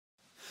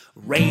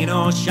Rain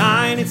or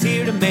shine, it's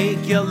here to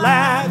make you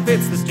laugh.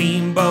 It's the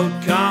Steamboat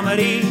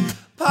Comedy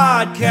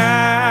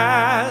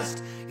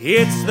Podcast.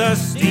 It's the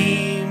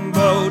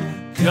Steamboat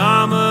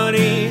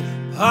Comedy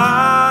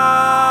Podcast.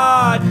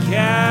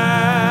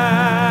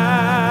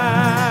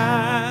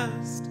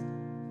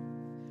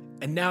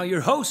 And now your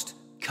host,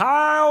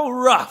 Kyle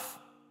Ruff.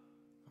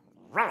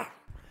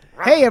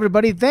 Hey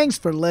everybody, thanks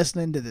for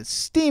listening to the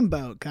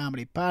Steamboat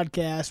Comedy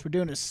Podcast. We're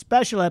doing a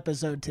special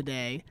episode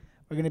today.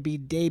 We're going to be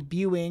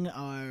debuting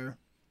our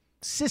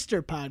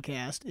sister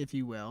podcast, if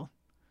you will,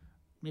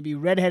 maybe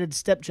Redheaded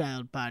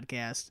Stepchild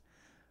podcast,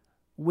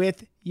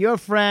 with your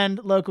friend,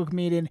 local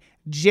comedian,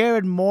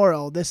 Jared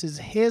Morrill. This is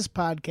his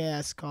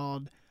podcast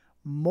called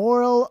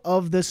Morrill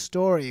of the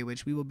Story,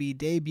 which we will be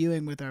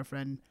debuting with our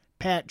friend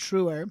Pat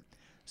Treuer.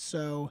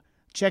 So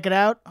check it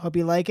out. Hope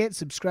you like it.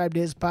 Subscribe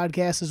to his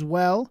podcast as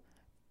well.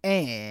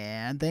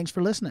 And thanks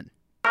for listening.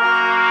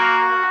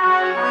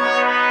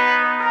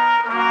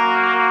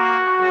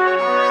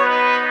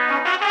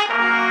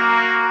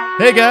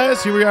 Hey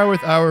guys, here we are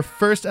with our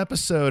first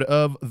episode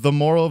of The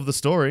Morrill of the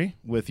Story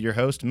with your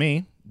host,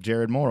 me,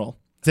 Jared Morrill.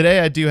 Today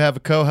I do have a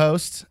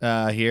co-host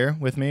here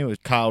with me,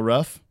 with Kyle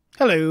Ruff.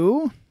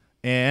 Hello.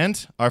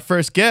 And our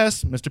first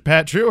guest, Mr.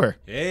 Pat Treuer.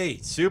 Hey,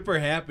 super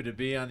happy to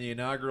be on the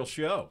inaugural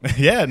show.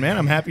 Yeah, man,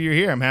 I'm happy you're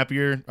here. I'm happy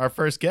you're our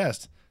first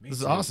guest. This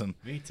is awesome.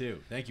 Me too.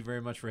 Thank you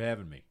very much for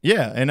having me.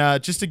 Yeah,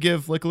 and just to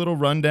give like a little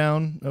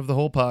rundown of the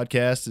whole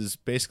podcast is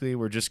basically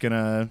we're just going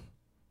to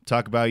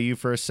talk about you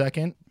for a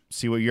second,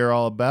 see what you're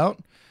all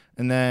about,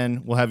 and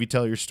then we'll have you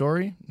tell your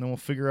story, and then we'll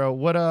figure out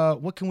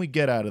what can we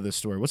get out of this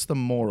story? What's the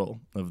moral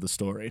of the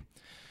story?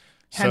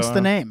 Hence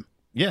the name.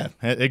 Yeah,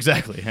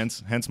 exactly.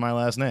 Hence my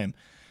last name.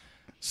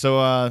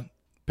 So,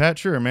 Pat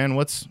Treuer, man,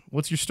 what's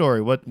your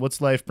story?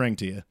 What's life bring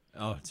to you?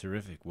 Oh,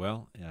 terrific.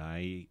 Well,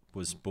 I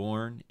was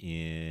born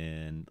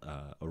in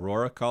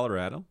Aurora,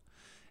 Colorado,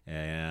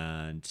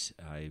 and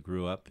I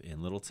grew up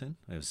in Littleton.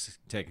 I was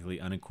technically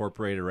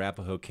unincorporated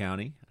Arapahoe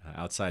County,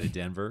 outside of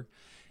Denver,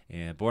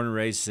 and born and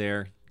raised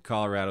there.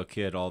 Colorado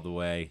kid all the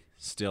way.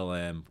 Still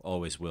am.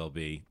 Always will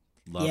be.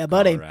 Love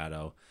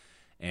Colorado.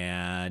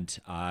 And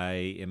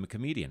I am a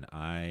comedian.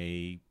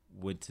 I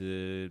went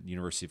to the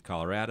University of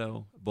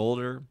Colorado,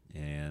 Boulder,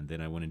 and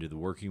then I went into the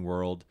working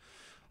world.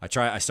 I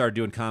started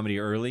doing comedy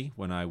early.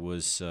 When I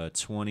was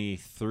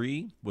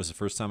 23 was the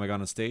first time I got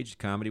on stage at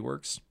Comedy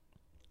Works.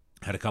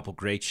 Had a couple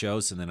great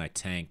shows, and then I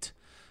tanked.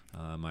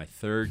 My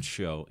third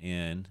show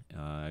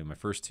my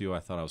first two, I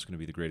thought I was going to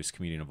be the greatest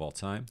comedian of all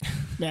time.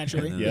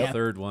 Naturally. And then the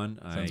third one,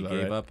 I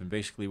gave up and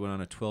basically went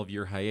on a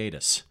 12-year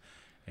hiatus.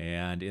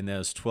 And in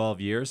those 12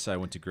 years, I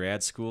went to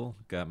grad school,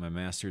 got my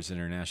master's in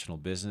international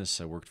business.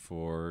 I worked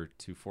for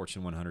 2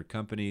 Fortune 100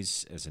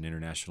 companies as an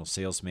international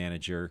sales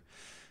manager.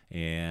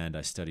 And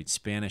I studied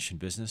Spanish and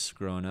business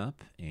growing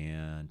up.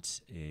 And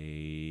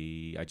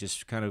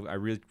I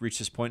really reached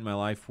this point in my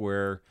life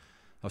where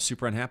I was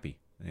super unhappy.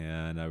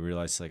 And I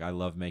realized, I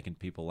love making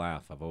people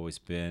laugh. It's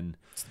the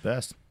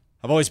best.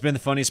 I've always been the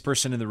funniest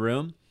person in the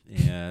room.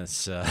 And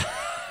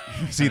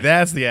See,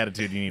 that's the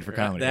attitude you need for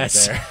comedy right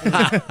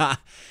there.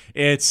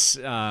 It's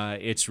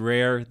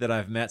rare that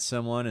I've met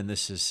someone, and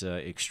this is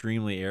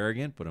extremely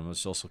arrogant, but I'm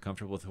also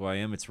comfortable with who I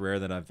am. It's rare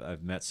that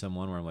I've met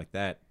someone where I'm like,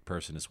 that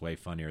person is way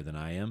funnier than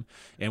I am.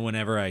 And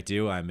whenever I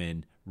do, I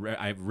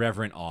have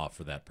reverent awe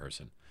for that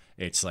person.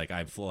 It's like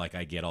I feel like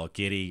I get all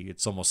giddy.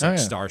 It's almost like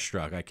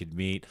starstruck. I could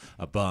meet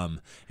a bum,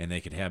 and they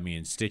could have me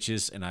in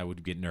stitches, and I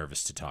would get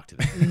nervous to talk to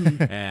them.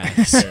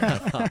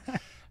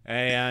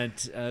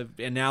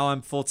 And now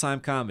I'm full-time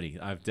comedy.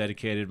 I've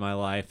dedicated my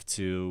life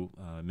to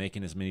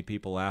making as many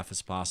people laugh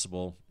as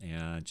possible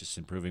and just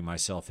improving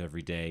myself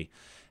every day.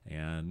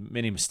 And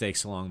many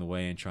mistakes along the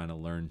way and trying to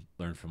learn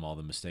from all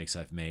the mistakes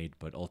I've made,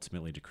 but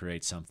ultimately to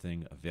create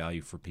something of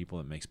value for people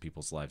that makes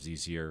people's lives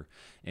easier.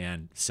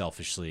 And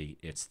selfishly,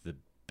 it's the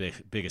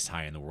biggest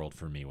high in the world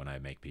for me when I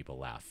make people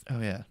laugh.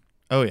 Oh, yeah.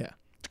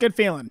 It's a good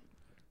feeling.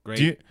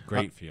 Great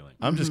feeling.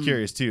 I'm just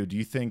curious, too. Do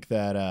you think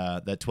that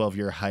that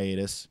 12-year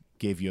hiatus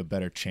gave you a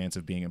better chance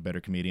of being a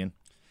better comedian?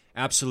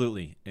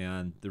 Absolutely.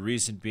 And the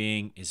reason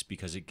being is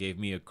because it gave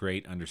me a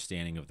great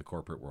understanding of the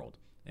corporate world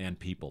and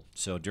people.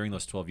 So during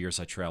those 12 years,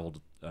 I traveled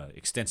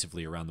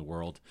extensively around the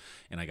world,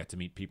 and I got to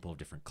meet people of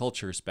different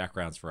cultures,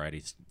 backgrounds,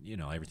 varieties,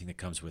 everything that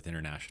comes with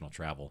international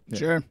travel. Yeah.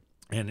 Sure.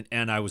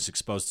 And I was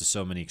exposed to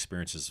so many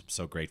experiences I'm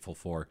so grateful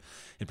for,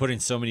 and put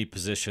in so many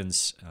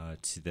positions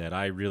that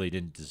I really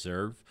didn't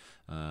deserve,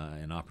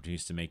 and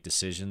opportunities to make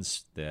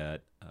decisions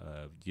that,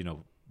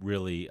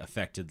 really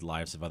affected the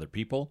lives of other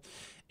people.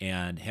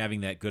 And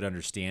having that good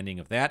understanding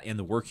of that and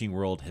the working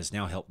world has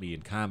now helped me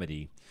in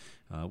comedy.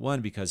 One,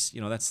 because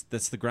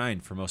that's the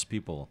grind for most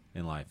people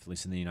in life, at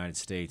least in the United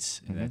States.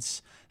 Mm-hmm.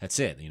 That's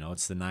it.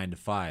 It's the 9 to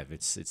 5.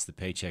 It's the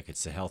paycheck.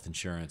 It's the health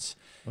insurance.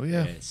 Oh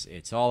yeah.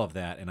 It's all of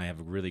that, and I have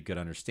a really good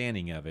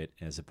understanding of it.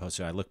 As opposed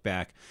to, I look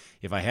back,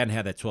 if I hadn't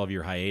had that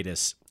 12-year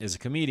hiatus as a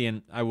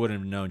comedian, I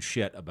wouldn't have known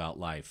shit about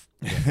life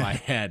if I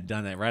had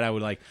done that. Right? I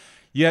would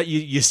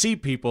you see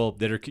people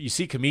you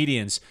see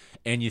comedians,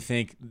 and you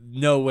think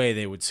no way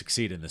they would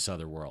succeed in this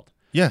other world.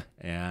 Yeah.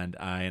 And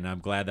I'm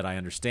glad that I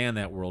understand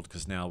that world,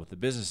 because now with the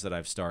business that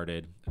I've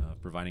started,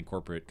 providing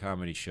corporate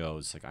comedy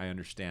shows, like I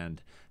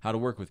understand how to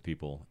work with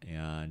people,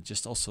 and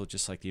just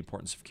like the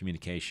importance of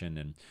communication,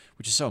 and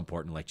which is so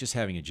important. Like just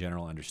having a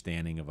general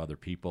understanding of other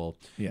people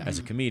as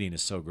a comedian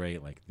is so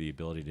great. Like the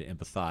ability to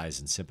empathize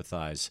and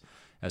sympathize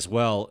as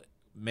well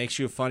makes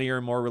you a funnier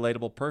and more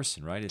relatable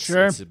person, right?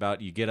 It's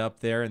about you get up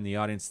there and the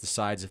audience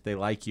decides if they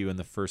like you in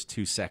the first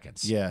 2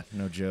 seconds. Yeah,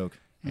 no joke.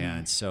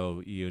 And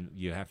so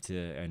you have to,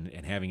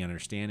 and having an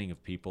understanding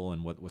of people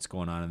and what's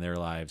going on in their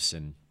lives,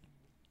 and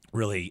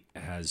really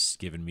has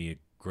given me a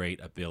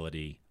great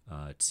ability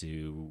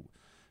to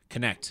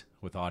connect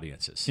with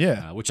audiences.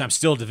 Yeah. Which I'm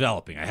still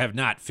developing. I have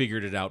not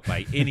figured it out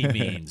by any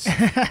means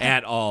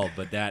at all,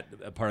 but that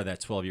a part of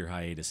that 12-year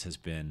hiatus has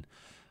been,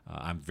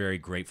 I'm very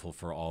grateful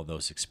for all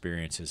those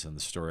experiences, and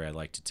the story I'd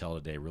like to tell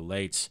today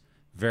relates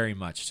very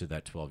much to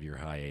that 12-year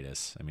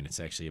hiatus. I mean, it's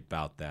actually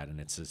about that, and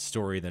it's a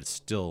story that's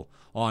still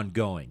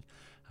ongoing.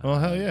 Well,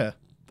 hell yeah.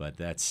 But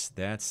that's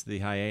the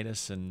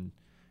hiatus, and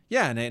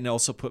yeah, and it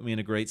also put me in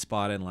a great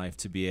spot in life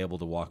to be able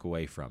to walk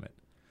away from it.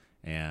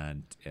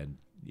 And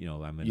you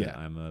know, I'm in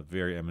a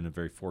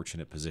very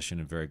fortunate position,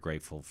 and very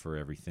grateful for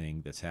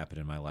everything that's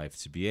happened in my life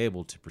to be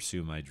able to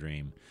pursue my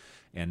dream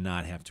and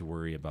not have to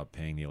worry about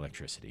paying the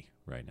electricity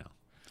right now.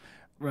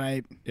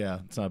 Right. Yeah,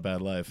 it's not a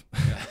bad life.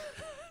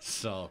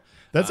 So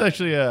that's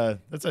actually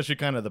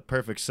kind of the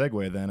perfect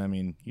segue then. I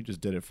mean, you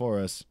just did it for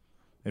us.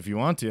 If you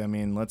want to, I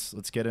mean, let's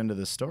get into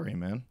this story,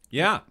 man.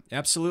 Yeah,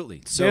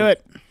 absolutely. So Do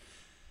it.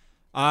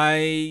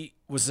 I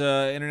was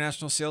an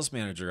international sales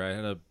manager. I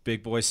had a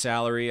big boy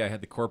salary. I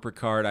had the corporate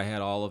card. I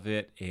had all of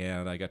it,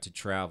 and I got to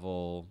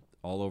travel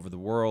all over the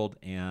world.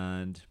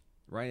 And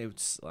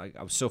it's like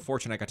I was so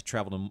fortunate. I got to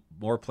travel to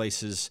more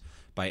places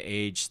by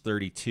age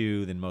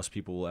 32 than most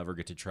people will ever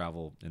get to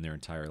travel in their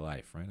entire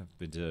life. Right? I've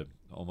been to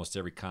almost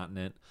every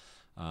continent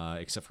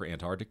except for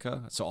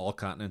Antarctica. So all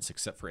continents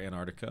except for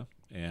Antarctica,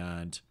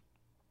 and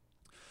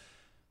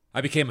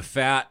I became a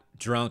fat,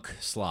 drunk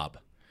slob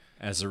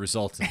as a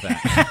result of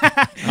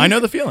that. I know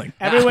the feeling.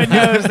 Everyone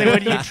knows that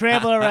when you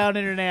travel around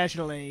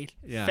internationally,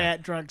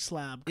 fat, drunk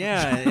slob.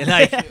 Yeah, and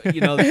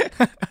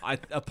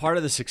a part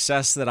of the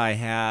success that I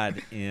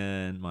had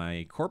in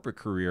my corporate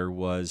career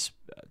was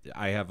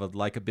I have a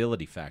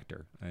likability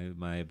factor.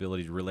 My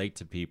ability to relate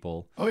to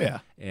people. Oh yeah,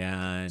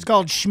 and it's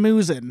called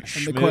schmoozing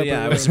in the corporate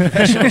I was a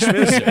professional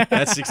schmoozer.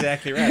 That's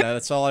exactly right.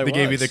 That's all I was. They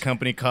gave you the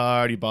company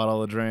card. You bought all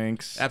the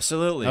drinks.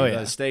 Absolutely. Oh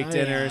yeah, steak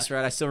dinners. Yeah.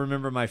 Right. I still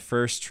remember my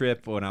first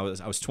trip when I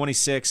was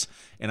 26,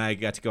 and I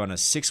got to go on a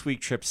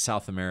 6-week trip to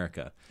South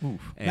America. Ooh,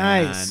 and,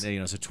 nice.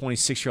 And, as a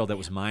 26-year-old, that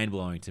was mind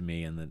blowing to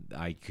me, and that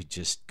I could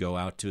just go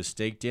out to a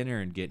steak dinner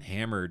and get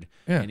hammered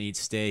and eat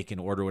steak and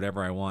order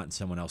whatever I want, and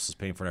someone else is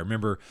paying for it. I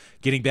remember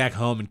getting back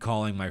home and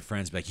calling my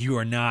friends, like, "You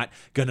are not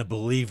gonna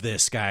believe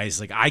this, guys!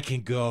 Like, I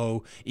can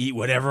go eat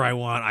whatever I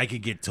want. I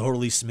could get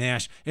totally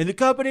smashed, and the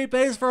company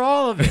pays for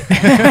all of it."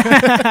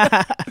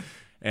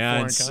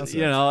 And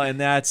and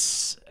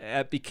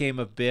that became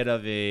a bit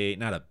of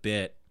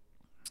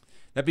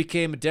that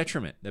became a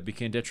detriment. That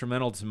became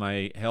detrimental to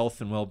my health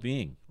and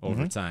well-being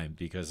over time,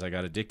 because I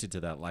got addicted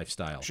to that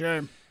lifestyle.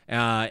 Sure.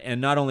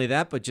 And not only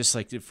that, but just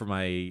like for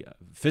my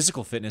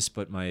physical fitness,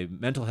 but my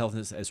mental health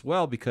as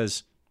well,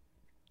 because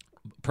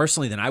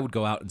personally then I would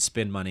go out and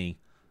spend my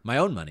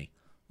own money,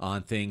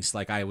 on things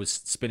like I was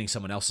spending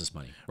someone else's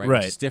money. Right. Right.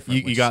 Which is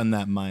different. You got in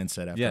that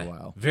mindset after a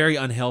while. Very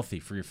unhealthy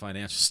for your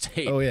financial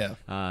state. Oh,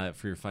 yeah.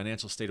 For your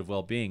financial state of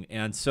well-being.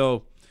 And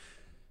so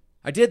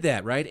I did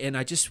that, right? And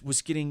I just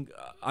was getting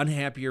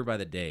unhappier by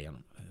the day.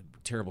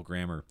 Terrible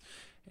grammar.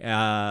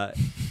 And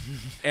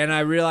I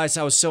realized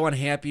I was so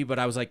unhappy, but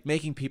I was like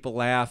making people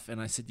laugh.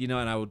 And I said,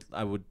 and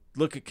I would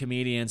look at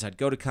comedians. I'd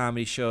go to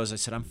comedy shows. I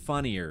said, I'm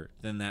funnier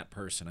than that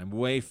person. I'm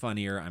way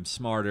funnier. I'm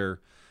smarter.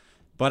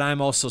 But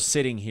I'm also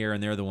sitting here,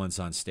 and they're the ones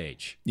on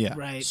stage. Yeah.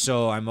 Right.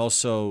 So I'm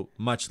also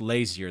much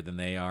lazier than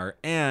they are.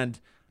 And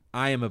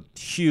I am a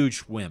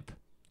huge wimp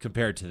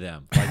compared to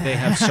them. Like, they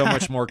have so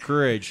much more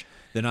courage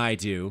than I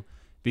do,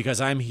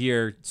 because I'm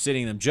here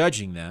sitting them,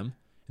 judging them.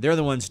 They're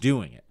the ones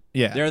doing it.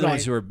 Yeah. They're the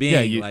ones who are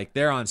being like,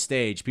 they're on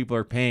stage. People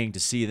are paying to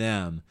see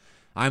them.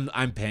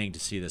 I'm paying to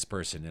see this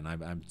person, and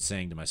I'm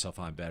saying to myself,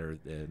 I'm better,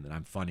 and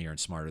I'm funnier and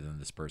smarter than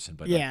this person.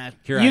 But yeah,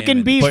 here you I can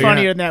am be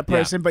funnier than that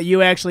person, but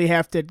you actually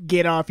have to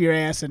get off your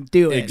ass and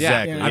do it.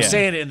 Exactly. Yeah. I'm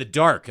saying it in the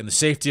dark, in the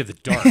safety of the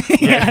dark.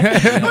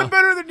 I'm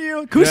better than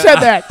you. Who said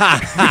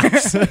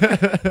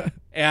that?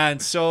 And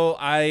so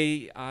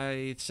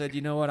I said,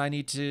 you know what, I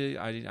need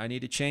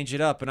to change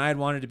it up. And I had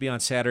wanted to be on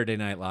Saturday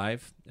Night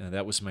Live.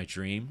 That was my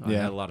dream. I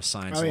had a lot of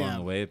signs along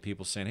the way of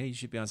people saying, hey, you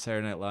should be on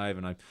Saturday Night Live.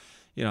 And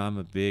I'm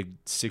a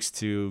big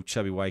 6'2",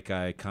 chubby white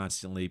guy.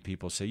 Constantly,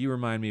 people say, you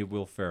remind me of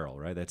Will Ferrell,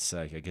 right? That's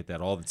I get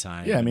that all the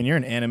time. Yeah, I mean, you're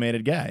an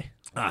animated guy.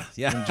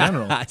 Yeah. In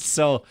general.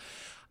 So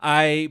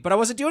I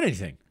wasn't doing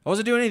anything. I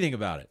wasn't doing anything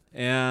about it.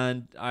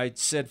 And I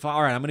said,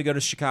 all right, I'm going to go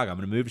to Chicago. I'm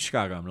going to move to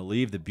Chicago. I'm going to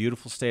leave the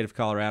beautiful state of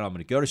Colorado. I'm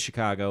going to go to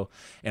Chicago,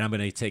 and I'm going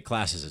to take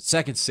classes at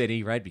Second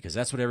City, right? Because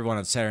that's what everyone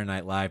on Saturday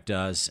Night Live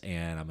does.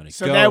 And I'm going to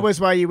go. So that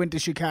was why you went to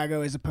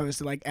Chicago as opposed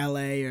to like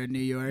L.A. or New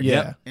York?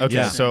 Yeah. Okay.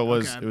 Yeah. So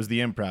it was the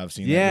improv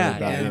scene. Yeah. That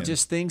really got And in.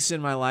 just things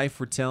in my life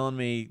were telling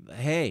me,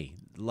 hey,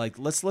 like,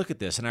 let's look at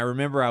this. And I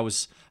remember I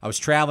was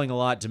traveling a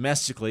lot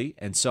domestically,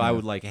 and so I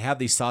would like have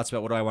these thoughts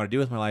about what do I want to do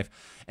with my life.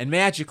 And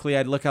magically,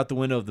 I'd look out the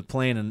window of the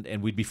plane,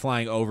 and we'd be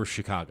flying over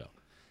Chicago.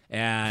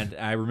 And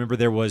I remember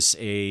there was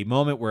a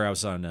moment where I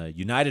was on a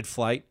United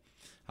flight.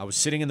 I was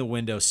sitting in the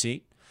window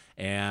seat,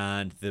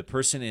 and the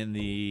person in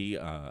the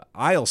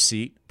aisle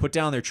seat put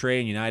down their tray.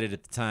 And United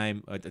at the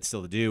time,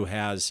 still do,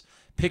 has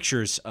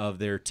pictures of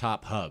their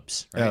top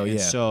hubs. Right? Oh, yeah.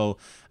 And so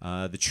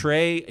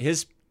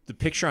the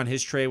picture on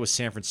his tray was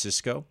San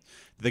Francisco.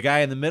 The guy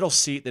in the middle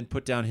seat then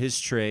put down his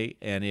tray,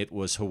 and it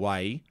was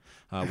Hawaii,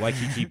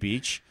 Waikiki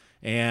Beach.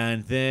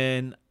 And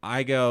then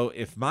I go,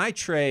 if my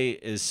tray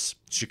is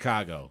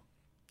Chicago,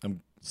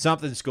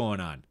 something's going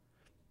on.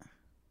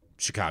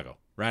 Chicago,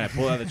 right? I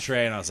pulled out the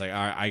tray, and I was like, all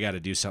right, I got to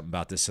do something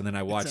about this. And then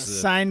I watched It's a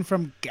sign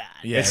from God.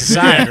 Yeah. It's a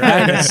sign,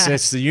 right?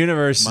 It's the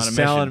universe I'm on a is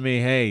telling mission. me,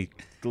 hey,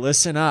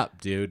 listen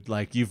up, dude.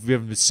 Like, you've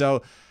been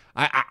so...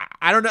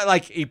 I don't know,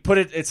 like, he put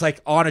it, it's like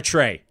on a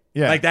tray.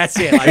 Yeah. Like, that's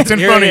it. Like, It's in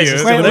here front it of is. you.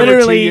 It's Right, delivered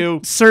literally to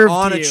you served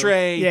on to a you.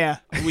 tray. Yeah.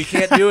 We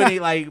can't do any,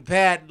 like,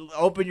 Pat,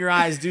 open your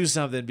eyes, do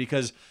something.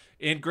 Because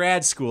in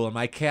grad school, in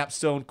my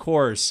capstone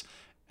course,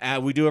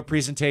 we do a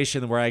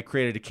presentation where I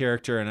created a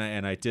character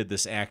and I did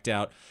this act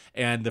out.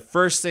 And the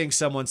first thing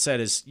someone said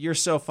is, "You're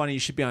so funny, you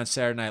should be on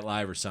Saturday Night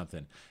Live or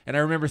something." And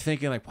I remember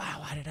thinking, like, wow,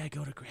 why did I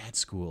go to grad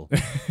school?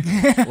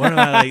 What am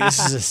I, like,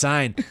 this is a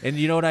sign. And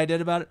you know what I did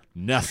about it?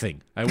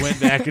 Nothing. I went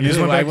back and You just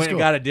went back to and school.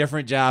 got a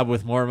different job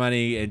with more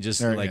money and just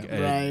There you like go.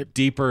 a Right.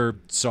 deeper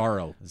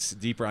sorrow,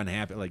 deeper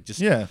unhappy, like just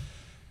Yeah.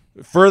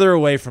 further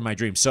away from my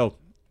dreams. So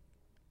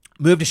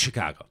moved to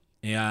Chicago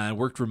and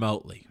worked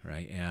remotely,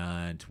 right?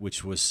 And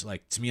which was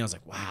like, to me, I was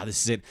like, wow,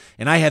 this is it.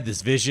 And I had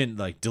this vision,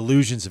 like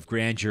delusions of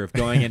grandeur of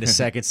going into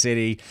Second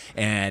City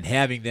and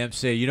having them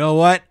say, you know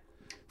what?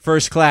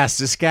 First class,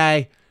 this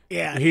guy,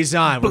 Yeah. he's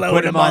on. We're Blowing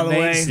putting him all on the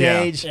main way.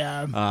 stage.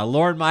 Yeah.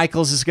 Lorne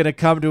Michaels is going to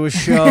come to a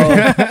show.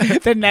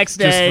 The next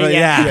Just day. for-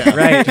 yeah.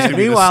 right. Just to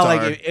be the Meanwhile, star.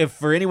 like if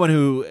for anyone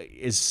who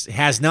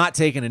has not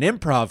taken an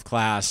improv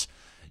class,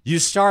 you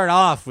start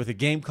off with a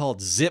game called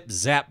Zip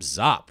Zap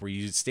Zop, where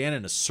you stand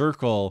in a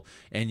circle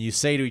and you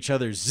say to each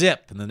other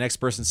 "zip," and the next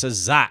person says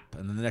 "zop,"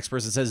 and then the next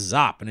person says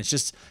 "zop," and it's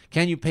just,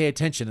 can you pay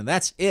attention? And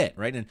that's it,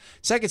 right? And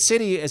Second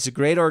City is a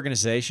great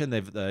organization;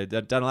 they've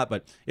done a lot,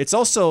 but it's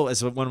also,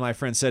 as one of my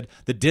friends said,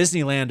 the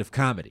Disneyland of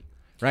comedy.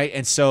 Right,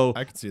 and so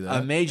I could see that.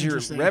 a major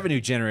Interesting.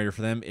 revenue generator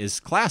for them is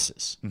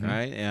classes, Mm-hmm.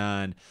 right?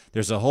 And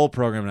there's a whole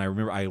program, and I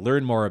remember I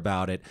learned more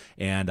about it,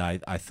 and I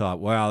thought,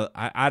 well,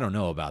 I don't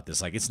know about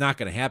this. Like, it's not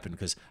going to happen,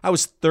 because I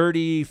was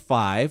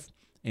 35,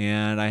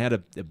 and I had a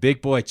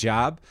big boy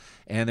job,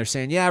 and they're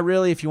saying, yeah,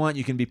 really, if you want,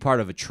 you can be part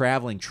of a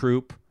traveling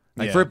troupe.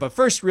 Like, Yeah. but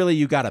first, really,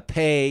 you got to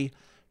pay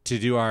to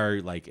do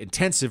our like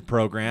intensive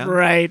program,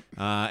 Right.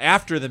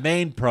 after the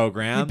main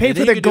program. You pay and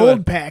for then the can do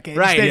gold package.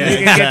 Right, Then yeah, you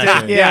can get to-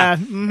 exactly. yeah.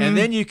 And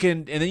then you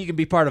can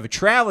be part of a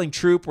traveling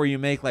troupe where you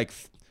make like,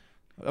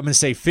 I'm going to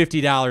say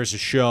 $50 a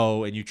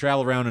show, and you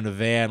travel around in a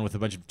van with a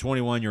bunch of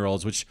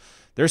 21-year-olds, which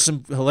there's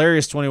some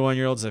hilarious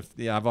 21-year-olds.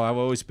 I've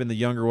always been the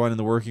younger one in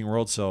the working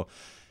world, so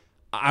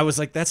I was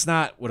like, that's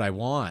not what I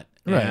want.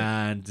 Right.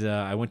 And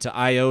I went to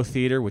IO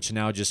Theater, which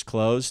now just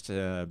closed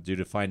due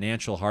to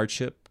financial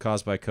hardship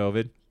caused by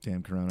COVID.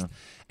 Damn Corona.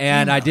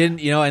 And I didn't,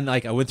 and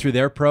like I went through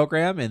their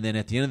program, and then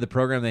at the end of the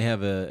program, they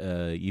have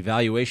a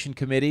evaluation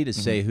committee to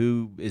say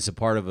who is a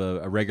part of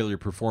a regularly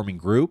performing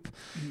group.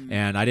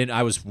 And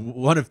I was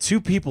one of two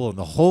people in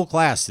the whole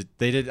class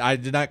that I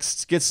did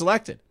not get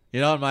selected.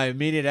 And my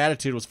immediate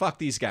attitude was, fuck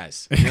these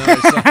guys.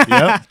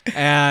 Yep.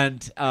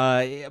 And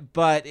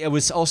but it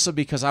was also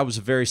because I was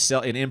in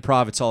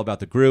improv, it's all about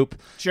the group.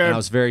 Sure. And I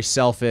was very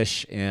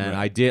selfish, and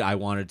I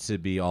wanted to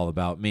be all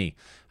about me.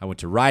 I went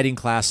to writing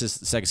classes.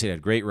 The Second City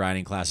had great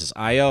writing classes.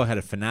 IO had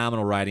a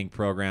phenomenal writing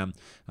program.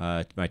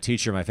 My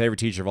favorite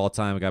teacher of all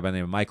time, a guy by the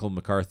name of Michael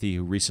McCarthy,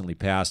 who recently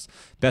passed,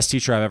 best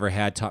teacher I've ever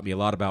had, taught me a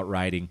lot about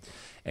writing.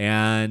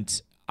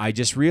 And I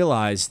just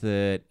realized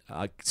that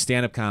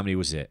stand-up comedy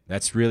was it.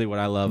 That's really what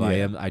I love.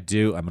 Yeah.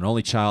 I'm an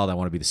only child. I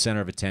want to be the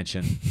center of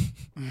attention.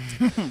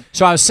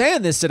 So I was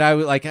saying this, that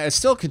I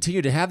still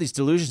continue to have these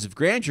delusions of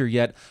grandeur,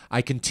 yet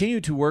I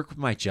continue to work with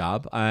my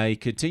job. I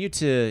continue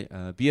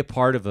to be a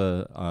part of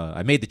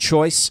I made the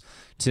choice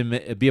to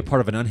be a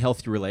part of an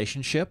unhealthy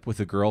relationship with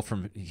a girl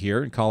from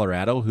here in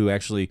Colorado who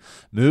actually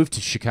moved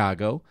to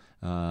Chicago.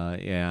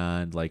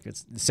 And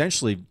it's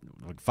essentially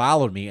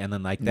followed me, and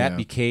then that Yeah.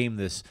 became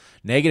this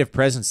negative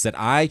presence that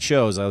I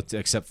chose. I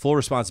accept full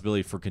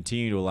responsibility for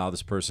continuing to allow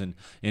this person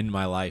into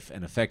my life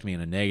and affect me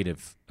in a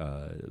negative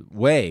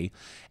way.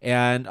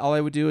 And all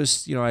I would do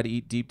is, I'd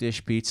eat deep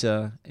dish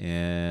pizza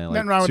and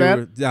Nothing wrong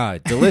with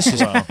that.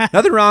 Delicious.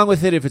 Nothing wrong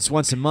with it if it's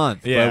once a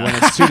month. Yeah. But when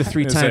it's 2 to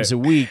 3 times a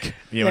week.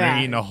 Yeah, when you're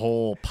eating a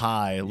whole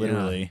pie,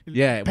 literally.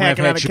 Yeah, when I've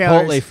Packing had out the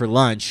Chipotle calories. for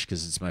lunch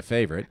because it's my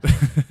favorite.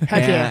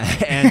 Heck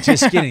yeah. And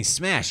just getting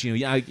smashed.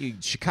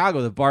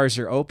 Chicago, the bars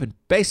are open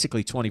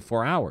basically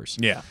 24 hours.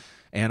 Yeah.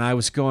 And I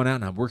was going out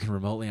and I'm working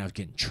remotely. And I was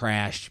getting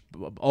trashed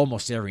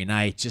almost every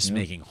night, just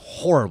making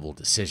horrible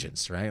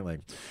decisions, right? Like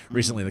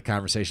recently the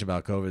conversation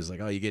about COVID is like,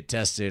 oh, you get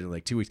tested in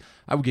like 2 weeks.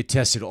 I would get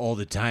tested all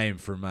the time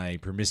for my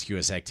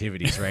promiscuous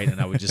activities, right? And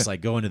I would just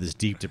like go into this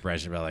deep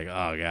depression about like,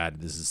 oh God,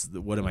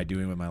 what am I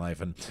doing with my life?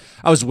 And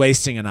I was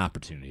wasting an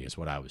opportunity is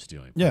what I was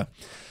doing. Yeah.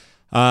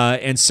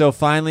 And so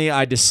finally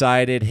I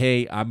decided,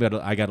 hey, I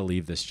got to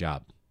leave this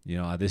job.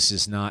 This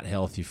is not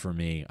healthy for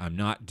me. I'm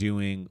not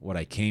doing what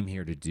I came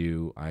here to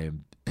do. I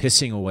am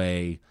pissing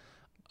away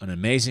an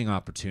amazing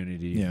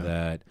opportunity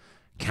that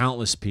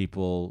countless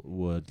people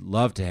would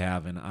love to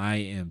have, and I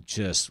am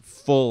just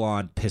full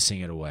on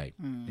pissing it away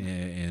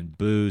in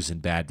booze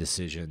and bad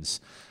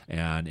decisions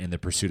and in the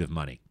pursuit of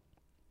money.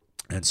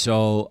 And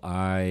so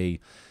I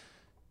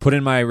put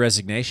in my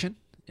resignation,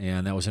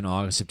 and that was in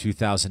August of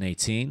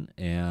 2018,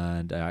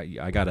 and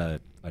I got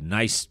a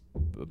nice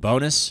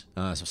bonus,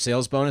 some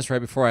sales bonus right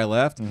before I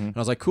left. And I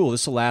was like, cool,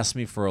 this will last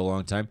me for a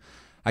long time.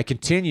 I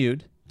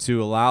continued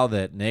to allow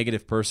that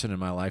negative person in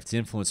my life to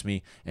influence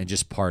me and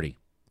just party.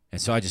 And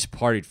so I just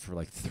partied for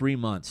like 3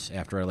 months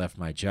after I left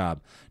my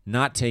job,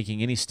 not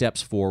taking any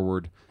steps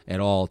forward at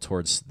all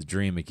towards the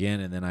dream again.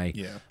 And then I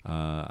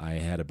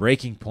had a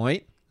breaking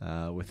point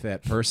with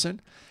that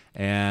person.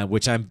 And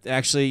which I'm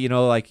actually,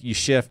 like you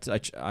shift.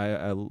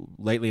 I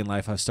lately in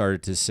life I've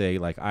started to say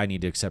like I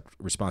need to accept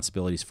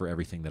responsibilities for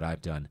everything that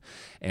I've done,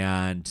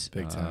 and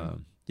Big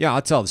time.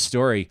 I'll tell the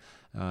story.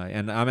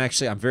 And I'm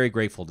very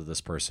grateful to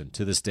this person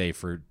to this day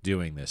for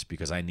doing this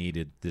because I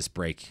needed this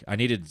break. I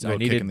needed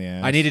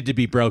to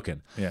be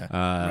broken. Yeah.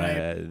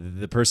 Right.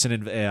 The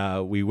person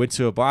we went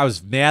to a bar. I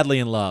was madly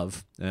in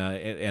love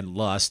and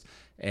lust.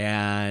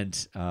 And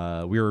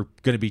we were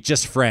going to be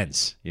just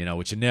friends,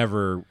 which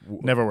never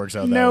works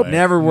out that Nope. way.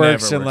 never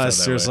works Never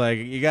unless out that there's way.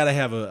 like you got to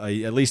have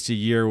at least a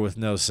year with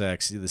no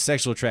sex. The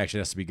sexual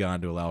attraction has to be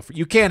gone to allow for.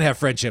 You can have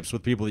friendships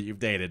with people that you've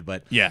dated,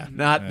 but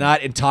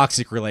not in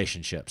toxic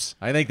relationships.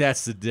 I think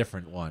that's the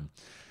different one.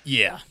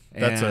 Yeah.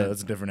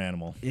 That's a different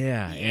animal.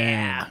 Yeah.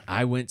 And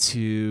I went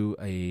to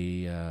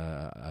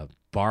a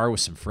bar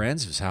with some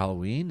friends. It was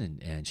Halloween,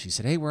 and she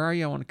said, "Hey, where are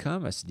you? I want to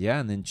come." I said, "Yeah,"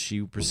 and then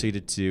she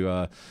proceeded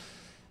to.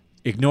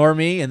 Ignore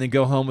me and then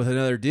go home with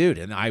another dude,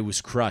 and I was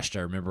crushed.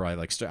 I remember I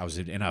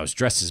was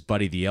dressed as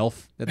Buddy the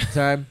Elf at the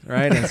time,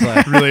 right? And it's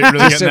like really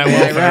getting that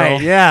Will Ferrell.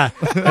 right, yeah.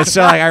 And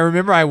so like I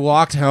remember I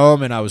walked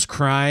home and I was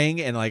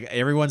crying, and like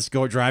everyone's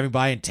driving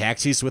by in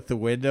taxis with the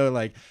window,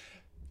 like,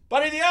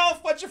 Buddy the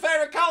Elf, what's your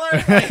favorite color?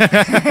 Like,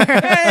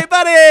 hey,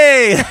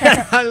 Buddy!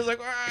 I was like,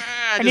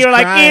 And you're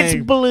like, crying.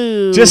 it's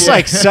blue. Just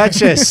like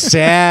such a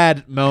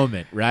sad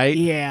moment, right?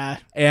 Yeah.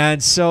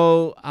 And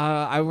so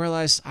I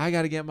realized I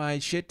got to get my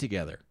shit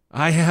together.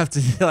 I have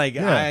to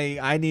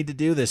I need to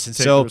do this. And Take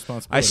the so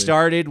responsibility. I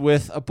started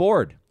with a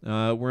board.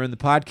 We're in the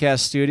podcast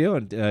studio,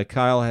 and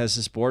Kyle has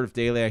this board of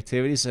daily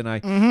activities, and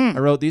I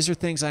wrote, these are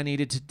things I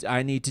need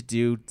to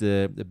do,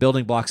 the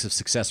building blocks of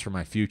success for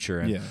my future.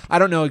 And I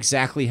don't know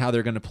exactly how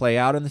they're going to play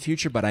out in the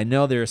future, but I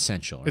know they're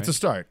essential. Right? It's a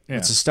start. Yeah.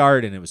 It's a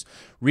start, and it was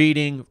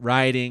reading,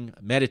 writing,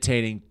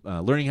 meditating,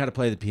 learning how to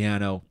play the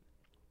piano,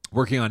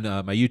 working on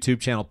my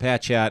YouTube channel,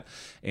 Pat Chat,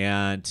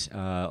 and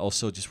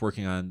also just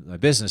working on my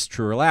business,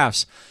 Treuer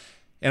Laughs.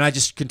 And I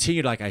just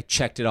continued, I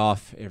checked it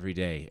off every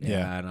day.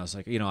 And I was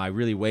like, I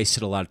really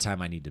wasted a lot of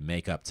time. I need to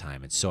make up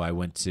time. And so I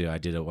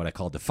did what I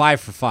called the 5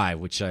 for 5,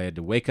 which I had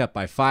to wake up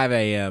by 5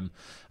 a.m.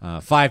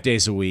 5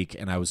 days a week.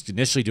 And I was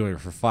initially doing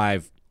it for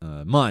 5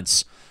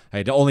 months.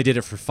 I only did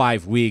it for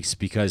 5 weeks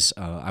because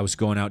I was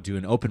going out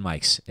doing open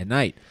mics at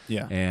night.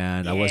 Yeah.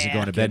 And I wasn't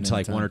going to bed until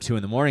like time. 1 or 2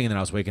 in the morning, and then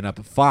I was waking up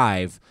at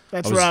 5.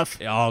 That's rough.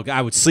 Oh,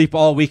 I would sleep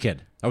all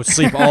weekend. I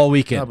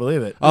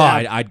believe it. Oh,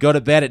 Yeah. I'd go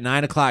to bed at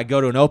 9 o'clock. I'd go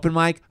to an open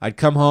mic. I'd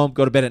come home,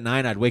 go to bed at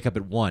 9. I'd wake up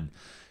at 1.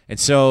 And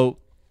so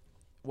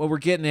what we're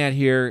getting at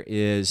here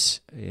is,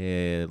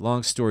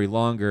 long story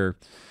longer,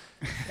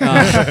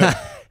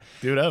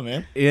 Do it up,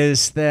 man.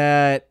 is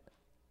that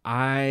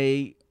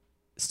I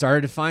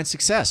started to find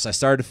success. I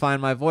started to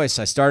find my voice.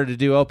 I started to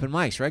do open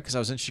mics, right? Because I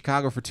was in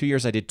Chicago for 2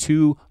 years. I did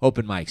 2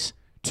 open mics.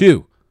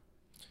 2.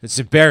 It's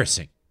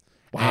embarrassing.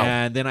 Wow.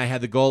 And then I had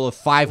the goal of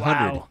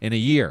 500 in a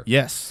year.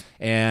 Yes.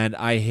 And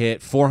I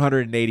hit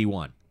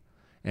 481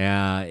 in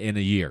a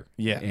year.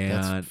 Yeah.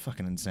 And That's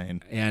fucking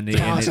insane. and it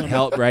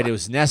helped, right? It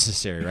was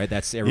necessary, right?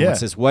 That's everyone Yeah.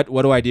 says, what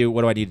do I do?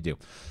 What do I need to do?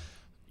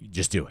 You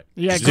just do it.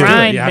 You gotta Just do it.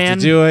 grind, You have man.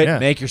 to do it. Yeah.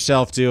 Make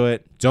yourself do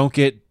it. Don't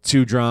get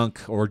too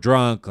drunk or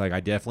drunk. Like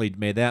I definitely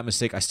made that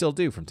mistake. I still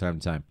do from time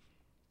to time.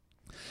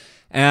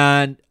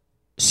 And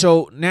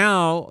so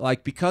now,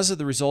 like because of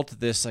the result of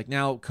this, like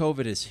now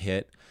COVID has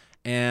hit.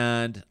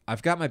 And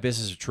I've got my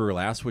business of Treuer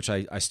Laughs, which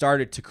I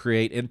started to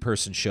create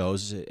in-person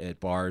shows at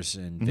bars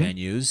and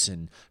venues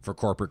and for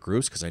corporate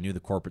groups because I knew the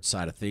corporate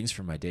side of things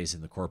from my days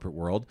in the corporate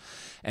world.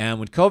 And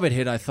when COVID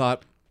hit, I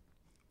thought,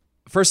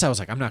 first I was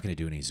like, I'm not going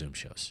to do any Zoom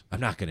shows. I'm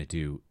not going to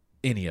do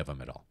any of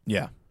them at all.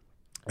 Yeah.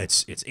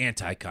 It's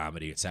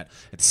anti-comedy. It's that.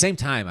 At the same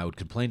time, I would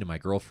complain to my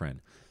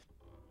girlfriend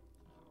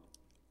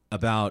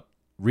about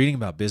reading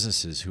about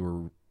businesses who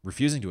were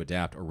refusing to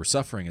adapt or were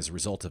suffering as a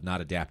result of not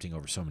adapting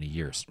over so many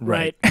years.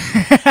 Right.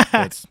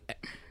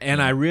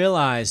 And I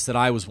realized that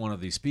I was one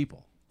of these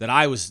people, that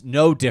I was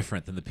no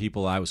different than the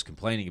people I was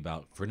complaining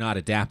about for not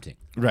adapting.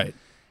 Right.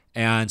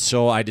 And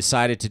so I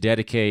decided to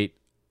dedicate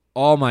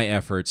all my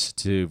efforts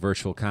to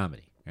virtual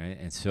comedy. Right?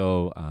 And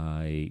so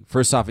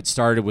first off, it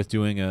started with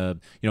doing a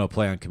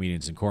play on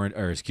comedians in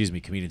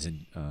comedians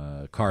in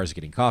cars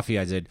getting coffee.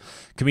 I did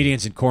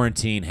comedians in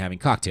quarantine having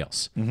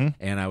cocktails,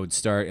 and I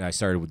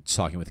started with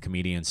talking with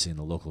comedians in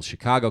the local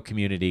Chicago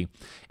community,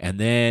 and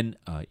then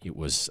it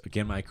was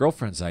again my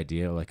girlfriend's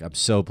idea. Like I'm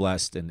so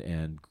blessed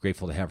and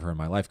grateful to have her in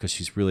my life because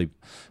she's really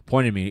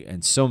pointed me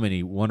in so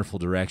many wonderful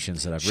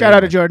directions that I've. Shout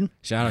out to Jordan.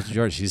 Shout out to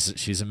Jordan.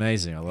 She's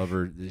amazing. I love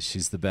her.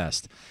 She's the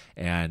best.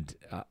 And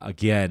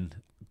again,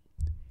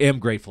 am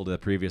grateful to the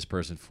previous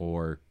person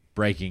for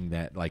breaking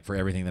that, like for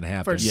everything that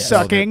happened. For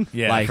sucking.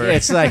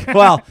 It's like,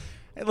 well,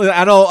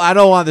 I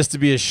don't want this to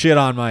be a shit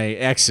on my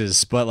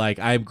exes, but like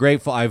I'm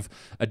grateful. I've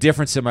a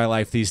difference in my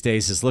life these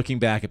days is looking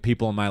back at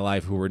people in my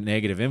life who were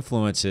negative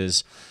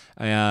influences,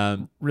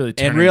 and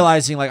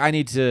realizing like I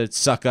need to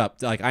suck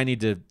up. Like I need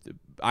to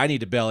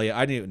belly.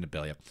 I need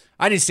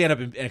to stand up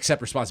and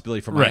accept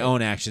responsibility for my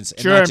own actions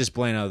and not just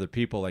blame other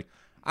people. Like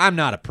I'm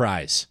not a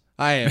prize.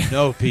 I am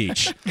no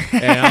peach,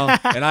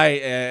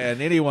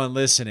 and anyone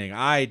listening,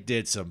 I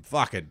did some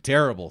fucking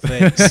terrible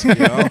things,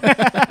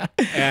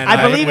 And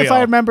I believe if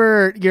I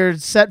remember your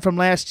set from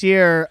last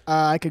year,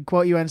 I could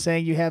quote you on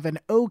saying you have an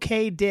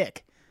okay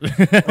dick.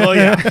 Oh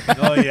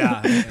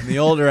yeah. And the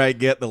older I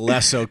get, the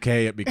less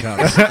okay it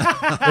becomes.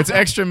 It's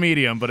extra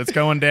medium, but it's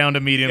going down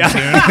to medium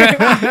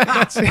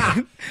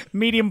soon.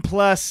 Medium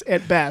plus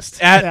at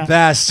best. At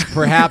best,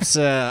 perhaps.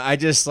 I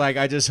just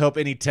hope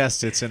any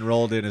test it's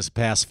enrolled in is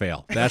pass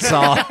fail. That's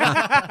all.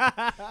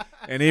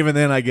 And even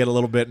then, I get a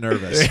little bit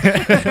nervous.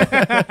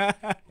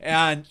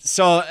 And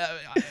so.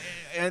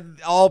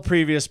 And all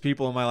previous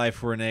people in my life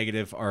who were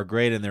negative are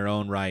great in their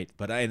own right,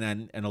 but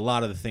and a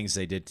lot of the things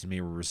they did to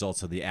me were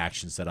results of the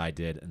actions that I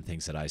did and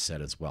things that I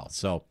said as well.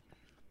 So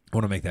I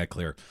want to make that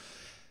clear.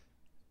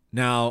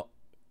 Now,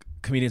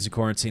 comedians in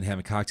quarantine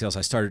having cocktails.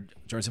 Jordan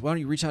said, "Why don't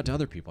you reach out to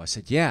other people?" I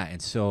said, "Yeah,"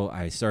 and so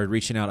I started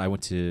reaching out. I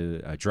went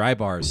to a Dry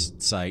Bar's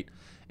site,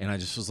 and I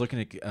just was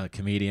looking at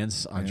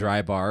comedians on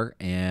Dry Bar,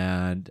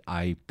 and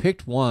I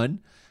picked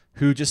one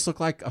who just looked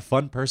like a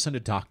fun person to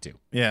talk to.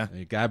 Yeah.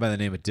 A guy by the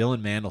name of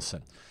Dylan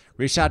Mandelson.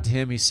 Reached out to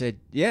him. He said,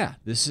 yeah,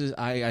 this is,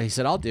 he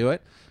said, I'll do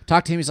it.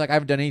 Talked to him. He's like, I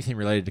haven't done anything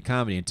related to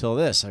comedy until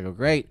this. I go,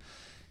 great.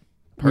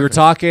 Perfect. We were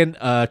talking,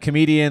 a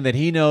comedian that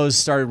he knows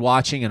started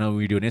watching. I know when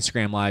we do an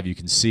Instagram Live, you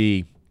can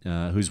see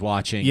who's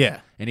watching. Yeah.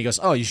 And he goes,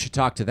 oh, you should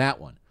talk to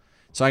that one.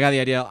 So I got the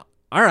idea,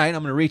 all right,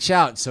 I'm going to reach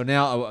out. So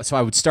now,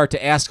 I would start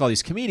to ask all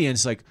these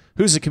comedians, like,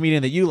 who's a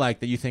comedian that you like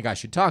that you think I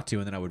should talk to?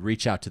 And then I would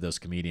reach out to those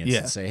comedians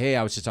and say, hey,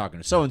 I was just talking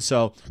to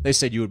so-and-so. They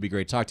said you would be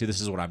great to talk to.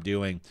 This is what I'm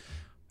doing.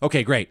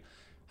 Okay, great.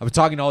 I was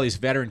talking to all these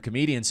veteran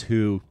comedians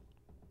who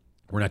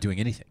were not doing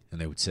anything.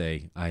 And they would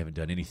say, I haven't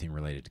done anything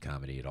related to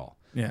comedy at all.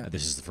 Yeah.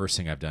 This is the first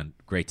thing I've done.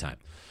 Great time.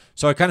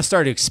 So I kind of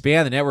started to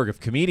expand the network of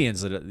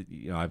comedians that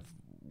I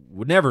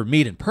would never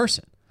meet in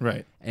person.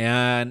 Right.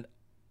 And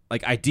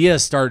like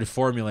ideas started to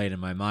formulate in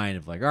my mind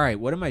of like, all right,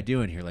 what am I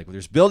doing here? Like,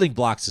 there's building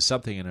blocks to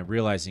something, and I'm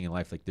realizing in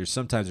life, like, there's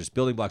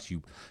building blocks.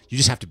 You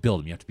just have to build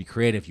them. You have to be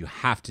creative. You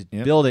have to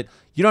build it.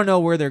 You don't know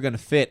where they're going to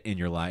fit in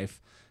your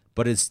life,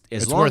 but it's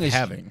worth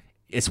having.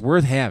 It's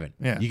worth having.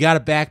 Yeah. You got a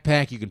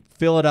backpack. You can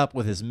fill it up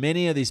with as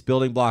many of these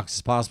building blocks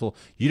as possible.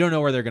 You don't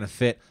know where they're going to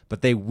fit,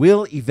 but they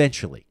will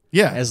eventually.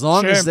 Yeah, as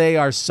long as they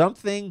are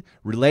something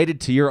related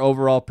to your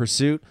overall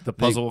pursuit, the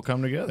puzzle will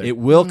come together. It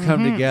will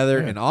come together,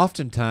 and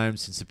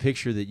oftentimes it's a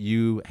picture that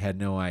you had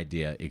no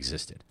idea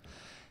existed.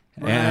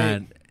 Right.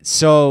 And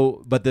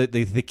so, but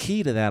the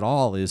key to that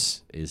all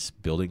is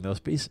building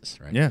those pieces,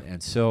 right? Yeah.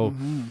 And so,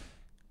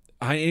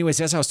 anyways,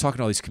 as I was talking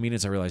to all these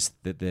comedians, I realized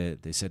that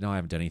they said, "No, I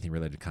haven't done anything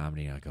related to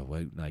comedy." And I go,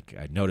 "Well, like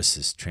I noticed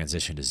this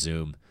transition to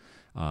Zoom."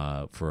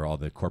 For all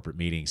the corporate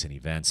meetings and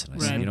events. And I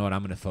said, you know what, I'm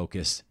going to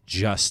focus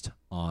just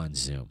on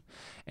Zoom.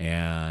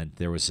 And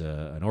there was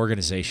an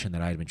organization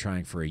that I had been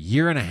trying for a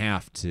year and a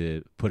half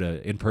to put an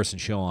in-person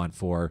show on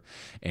for.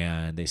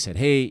 And they said,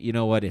 hey, you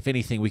know what, if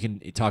anything, we can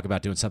talk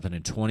about doing something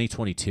in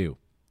 2022,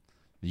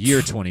 the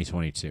year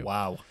 2022.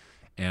 Wow.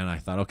 And I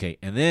thought, okay.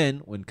 And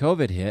then when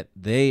COVID hit,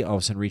 they all of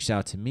a sudden reached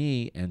out to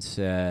me and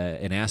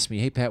said, and asked me,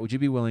 hey, Pat, would you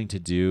be willing to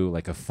do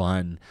like a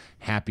fun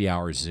happy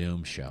hour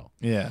Zoom show?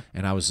 Yeah.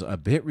 And I was a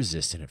bit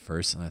resistant at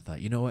first. And I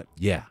thought, you know what?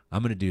 Yeah,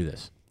 I'm going to do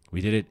this.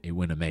 We did it. It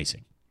went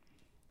amazing.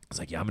 was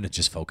like, yeah, I'm going to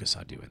just focus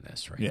on doing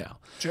this right now.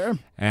 Sure.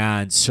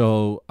 And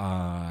so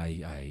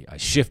I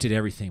shifted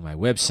everything, my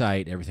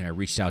website, everything. I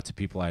reached out to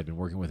people I had been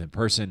working with in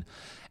person,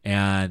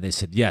 and they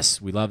said,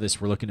 yes, we love this.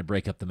 We're looking to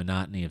break up the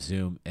monotony of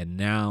Zoom. And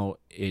now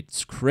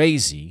it's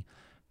crazy,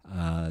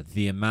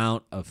 the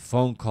amount of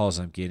phone calls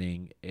I'm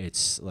getting.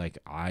 It's like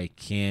I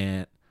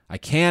can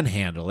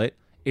handle it.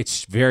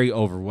 It's very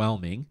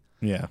overwhelming.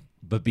 Yeah.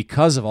 But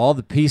because of all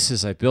the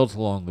pieces I built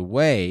along the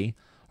way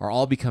are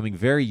all becoming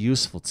very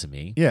useful to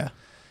me. Yeah.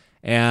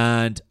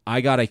 And I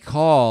got a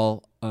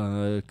call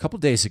a couple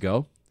days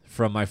ago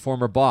from my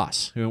former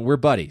boss. We're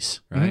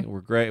buddies, right?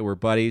 We're great. We're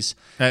buddies.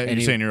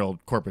 You're saying your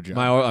old corporate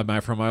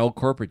job. From my old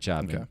corporate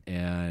job. Okay.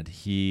 And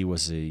he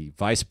was a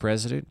vice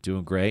president,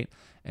 doing great,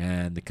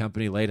 and the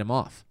company laid him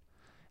off.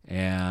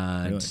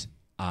 And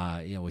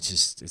which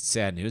is it's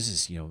sad news.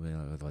 Is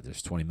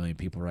there's 20 million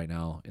people right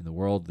now in the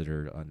world that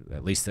are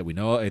at least that we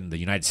know in the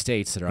United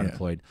States that are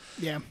unemployed.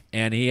 Yeah.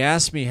 And he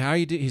asked me how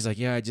you do. He's like,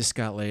 yeah, I just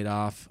got laid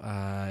off.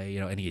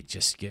 And he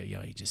just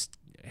he just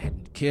had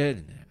a kid,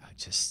 and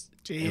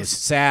it was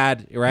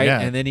sad, right?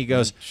 Yeah. And then he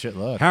goes, shit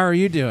luck. how are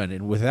you doing?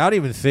 And without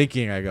even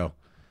thinking, I go,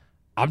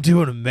 I'm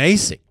doing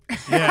amazing.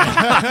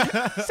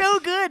 So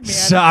good, man.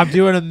 So I'm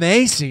doing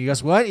amazing. He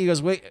goes, what? He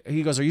goes, wait.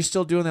 He goes, are you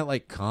still doing that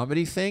like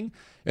comedy thing?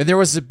 And there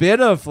was a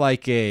bit of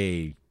like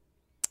he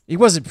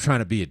wasn't trying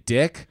to be a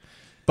dick,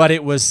 but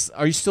it was,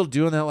 are you still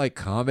doing that like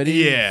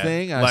comedy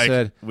thing? I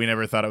said, we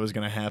never thought it was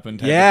going to happen.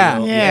 Yeah.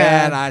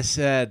 And I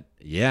said,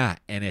 yeah.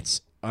 And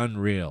it's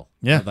unreal.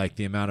 Yeah. Like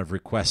the amount of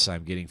requests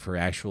I'm getting for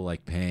actual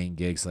like paying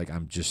gigs. Like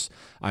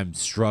I'm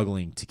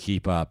struggling to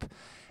keep up.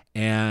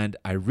 And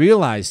I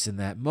realized in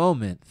that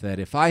moment that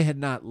if I had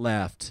not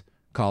left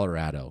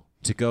Colorado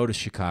to go to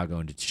Chicago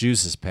and to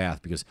choose this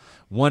path, because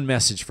one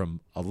message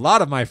from a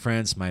lot of my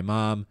friends, my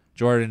mom,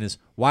 Jordan, is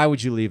why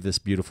would you leave this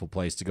beautiful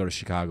place to go to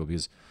Chicago?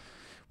 Because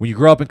when you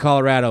grow up in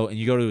Colorado and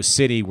you go to a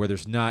city where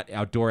there's not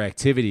outdoor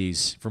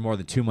activities for more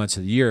than 2 months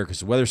of the year because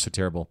the weather's so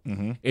terrible,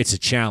 it's a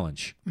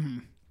challenge.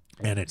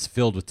 And it's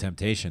filled with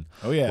temptation.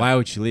 Oh, yeah. Why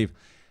would you leave?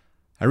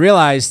 I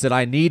realized that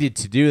I needed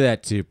to do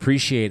that to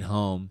appreciate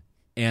home,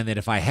 and that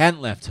if I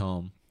hadn't left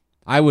home,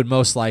 I would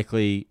most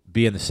likely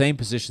be in the same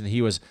position that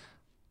he was.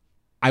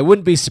 I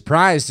wouldn't be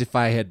surprised if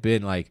I had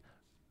been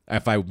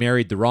if I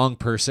married the wrong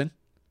person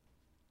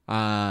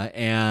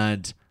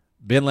and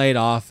been laid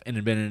off and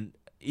had been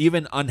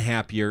even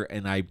unhappier.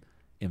 And I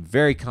am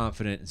very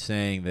confident in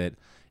saying that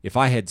if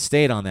I had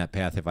stayed on that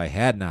path, if I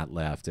had not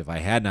left, if I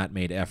had not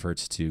made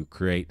efforts to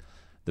create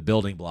the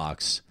building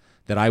blocks,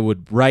 that I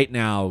would right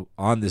now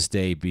on this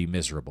day be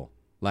miserable.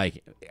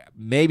 Like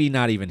maybe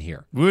not even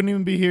here. We wouldn't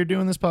even be here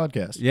doing this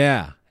podcast.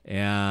 Yeah.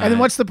 And then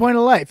what's the point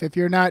of life if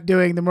you're not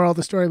doing the moral of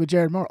the story with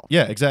Jared Morrill?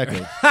 Yeah,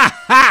 exactly.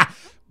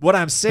 What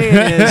I'm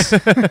saying is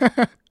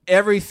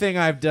everything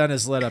I've done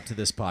has led up to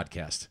this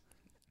podcast.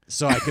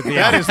 So I could be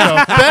That is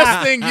the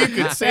best thing you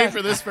could say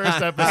for this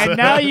first episode. And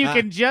now you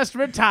can just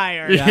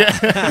retire.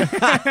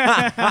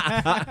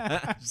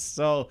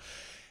 So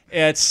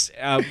it's,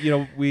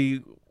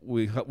 when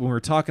we're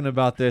talking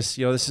about this,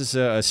 this is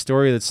a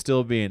story that's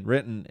still being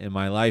written in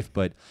my life,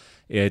 but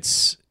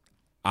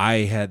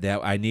I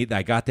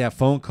got that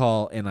phone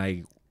call and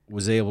I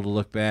was able to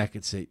look back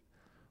and say,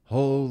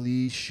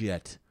 holy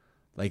shit,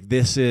 like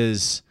this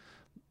is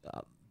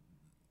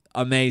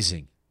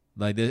amazing.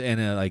 Like this,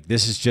 and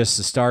this is just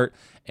the start.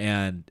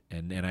 And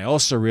I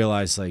also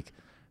realized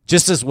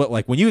just as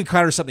when you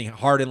encounter something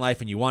hard in life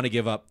and you want to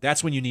give up,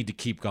 that's when you need to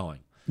keep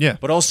going. Yeah.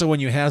 But also when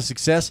you have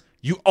success,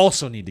 you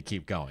also need to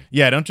keep going.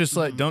 Yeah, don't just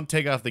don't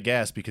take off the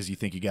gas because you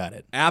think you got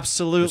it.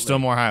 Absolutely. There's still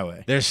more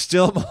highway. There's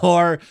still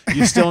more.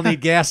 You still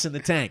need gas in the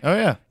tank. Oh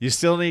yeah. You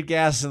still need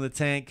gas in the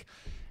tank.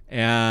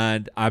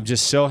 And I'm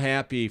just so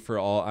happy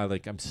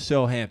I'm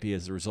so happy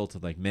as a result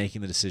of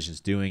making the decisions,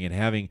 doing and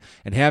having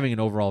an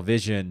overall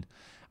vision.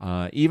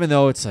 Even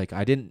though it's I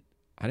didn't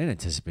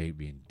anticipate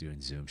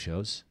doing Zoom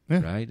shows,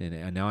 right?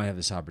 And now I have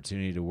this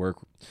opportunity to work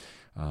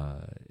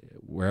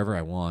wherever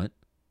I want.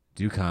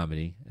 Do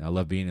comedy. I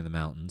love being in the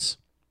mountains.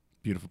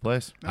 Beautiful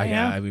place.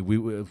 I mean,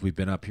 we've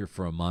been up here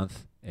for a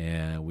month,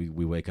 and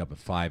we wake up at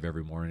 5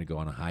 every morning to go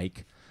on a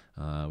hike.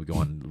 We go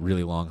on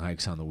really long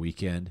hikes on the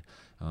weekend.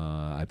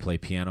 I play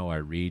piano. I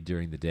read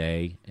during the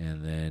day,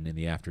 and then in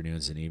the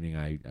afternoons and evening,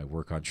 I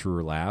work on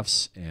Treuer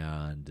Laughs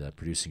and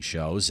producing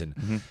shows.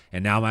 And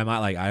now my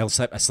mind, I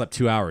slept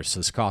 2 hours, so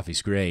this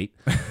coffee's great.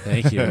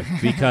 Thank you,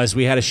 because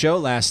we had a show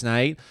last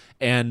night,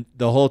 and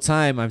the whole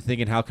time I'm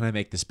thinking, how can I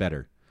make this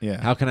better? Yeah.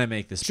 How can I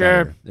make this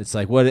better? It's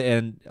what,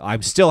 and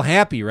I'm still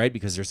happy, right?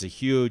 Because there's a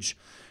huge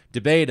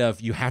debate of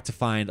you have to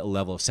find a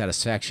level of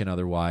satisfaction,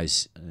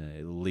 otherwise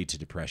it will lead to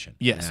depression.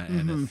 Yes.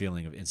 And a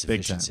feeling of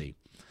insufficiency.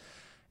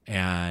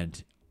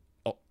 And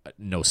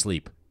no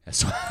sleep.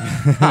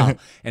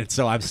 And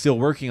so I'm still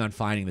working on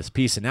finding this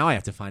piece, and now I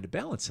have to find a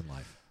balance in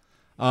life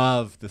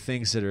of the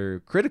things that are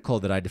critical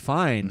that I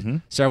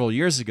defined several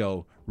years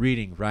ago: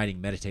 reading,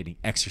 writing, meditating,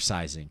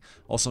 exercising,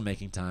 also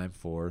making time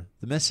for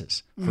the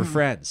missus, for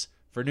friends,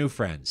 for new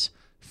friends,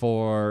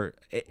 for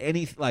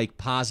any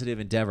positive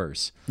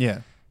endeavors.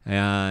 Yeah.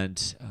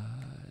 And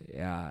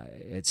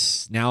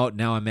it's now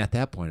I'm at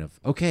that point of,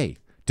 okay,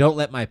 don't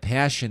let my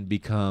passion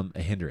become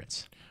a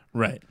hindrance.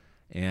 Right.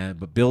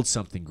 But build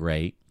something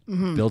great,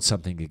 build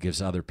something that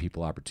gives other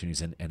people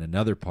opportunities. And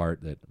another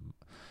part that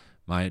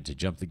to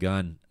jump the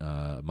gun,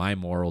 my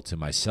moral to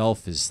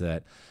myself is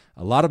that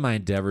a lot of my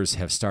endeavors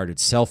have started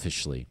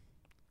selfishly.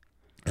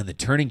 And the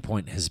turning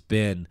point has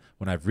been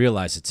when I've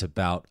realized it's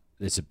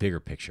a bigger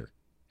picture.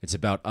 It's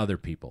about other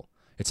people.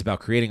 It's about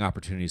creating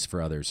opportunities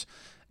for others.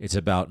 It's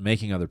about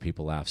making other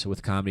people laugh. So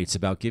with comedy, it's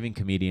about giving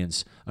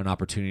comedians an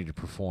opportunity to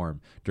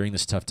perform during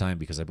this tough time,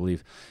 because I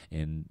believe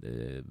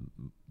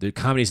the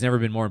comedy's never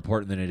been more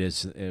important than it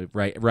is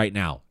right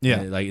now.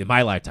 Yeah. Like in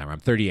my lifetime, I'm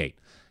 38.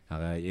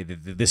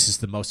 This is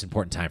the most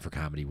important time for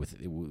comedy with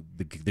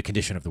the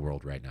condition of the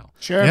world right now.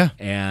 Sure. Yeah.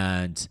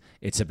 And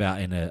it's about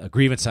a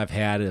grievance I've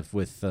had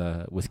with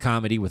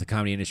comedy, with the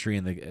comedy industry,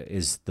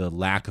 is the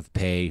lack of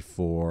pay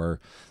for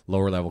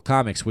lower level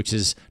comics, which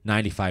is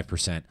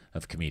 95%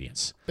 of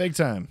comedians. Big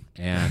time.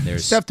 And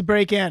there's Stuff to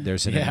break in.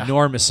 There's an Yeah.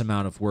 enormous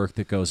amount of work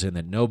that goes in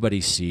that nobody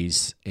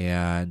sees,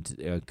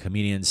 and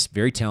comedians,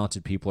 very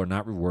talented people, are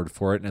not rewarded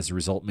for it, and as a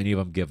result, many of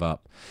them give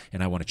up.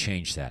 And I want to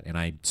change that, and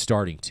I'm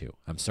starting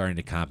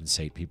to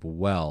compensate people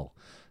well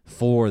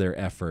for their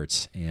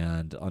efforts.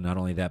 And not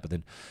only that, but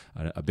then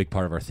a big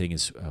part of our thing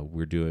is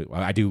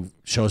I do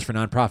shows for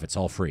nonprofits,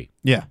 all free.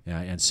 Yeah.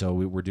 And so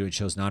we're doing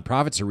shows.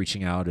 Nonprofits are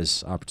reaching out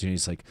as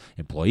opportunities like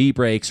employee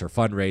breaks or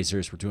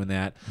fundraisers. We're doing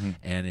that.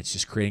 And it's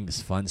just creating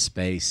this fun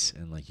space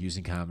and like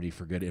using comedy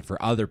for good and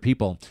for other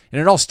people. And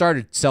it all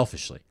started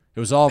selfishly. It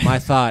was all my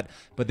thought,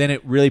 but then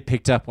it really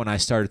picked up when I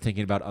started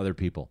thinking about other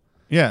people.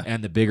 Yeah.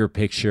 And the bigger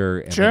picture.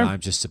 And Sure. then I'm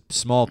just a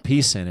small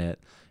piece in it.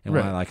 And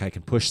when Right. I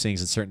can push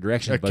things in certain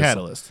directions. A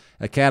catalyst.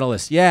 A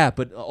catalyst, yeah.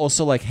 But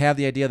also like have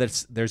the idea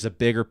that there's a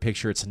bigger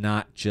picture. It's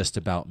not just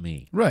about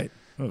me. Right.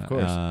 Oh, of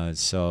course.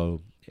 So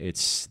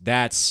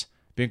that's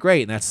been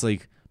great, and that's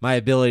like my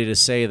ability to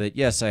say that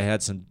yes, I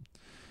had some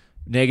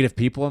negative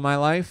people in my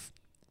life,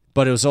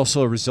 but it was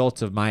also a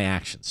result of my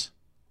actions.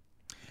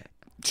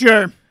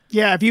 Sure.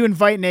 Yeah, if you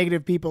invite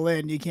negative people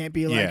in, you can't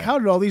be like, Yeah. how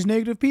did all these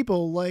negative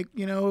people, like,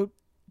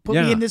 put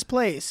me in this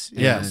place?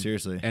 Yeah, And-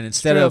 seriously. And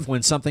instead True. of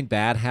when something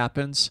bad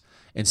happens,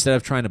 instead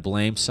of trying to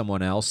blame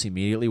someone else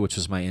immediately, which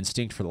was my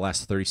instinct for the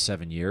last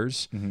 37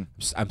 years,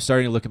 I'm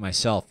starting to look at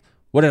myself.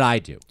 What did I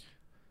do?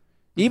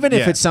 Even if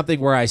Yeah. it's something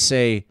where I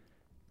say,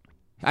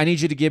 I need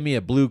you to give me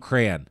a blue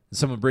crayon, and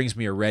someone brings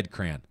me a red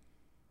crayon,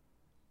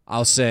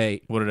 I'll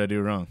say, What did I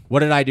do wrong? what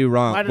did I do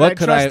wrong? Why did what I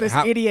could trust this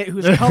idiot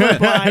who's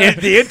colorblind?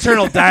 The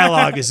internal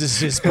dialogue is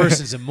this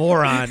person's a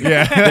moron.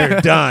 Yeah. They're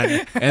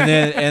done.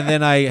 And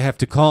then I have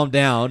to calm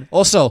down.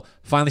 Also,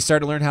 finally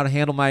start to learn how to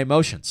handle my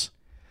emotions.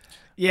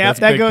 Yeah, That's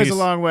a that big goes piece- a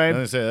long way. I was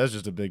gonna say that's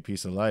just a big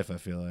piece of life, I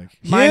feel like.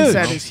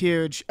 Mindset Huge. is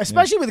huge,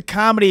 especially with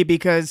comedy,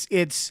 because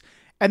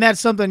and that's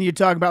something you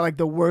talk about, like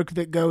the work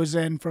that goes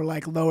in for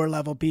like lower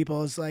level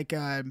people is like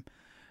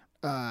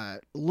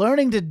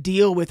learning to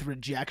deal with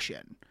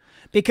rejection.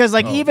 Because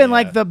like even yeah.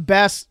 like the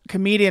best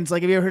comedians,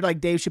 like have you ever heard like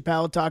Dave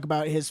Chappelle talk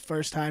about his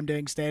first time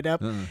doing stand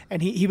up,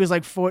 and he was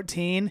like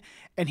 14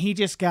 and he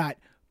just got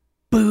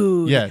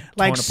booed, Yeah,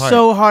 like torn apart.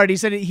 so hard. He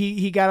said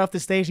he got off the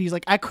stage. He's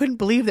like, I couldn't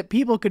believe that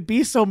people could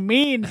be so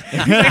mean.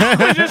 He's like,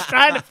 I was just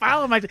trying to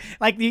follow my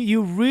like.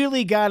 You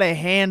really gotta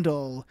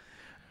handle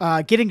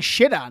getting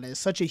shit on is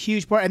such a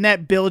huge part, and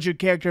that builds your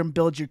character and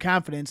builds your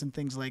confidence and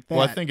things like that.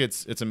 Well, I think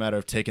it's a matter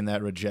of taking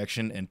that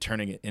rejection and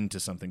turning it into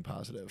something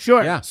positive.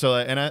 sure, Yeah. So,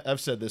 and I've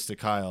said this to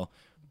Kyle,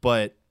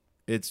 but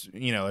it's,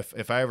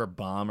 if I ever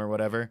bomb or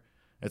whatever,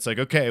 it's like,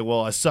 okay,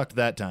 well, I sucked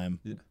that time.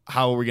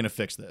 How are we going to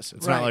fix this?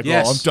 It's Right. not like,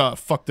 Yes. oh, I'm done.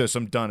 Fuck this.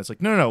 I'm done. It's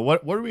like, no.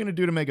 What are we going to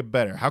do to make it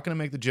better? How can I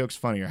make the jokes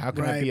funnier? How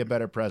can I Right. be a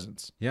better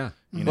presence? Yeah.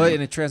 You Well, know?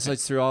 and it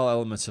translates through all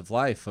elements of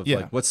life of Yeah.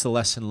 like, what's the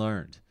lesson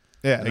learned?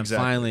 Yeah, And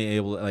exactly. I'm finally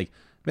able to, like,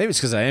 maybe it's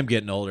because I am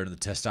getting older and the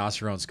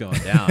testosterone's going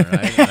down,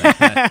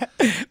 right?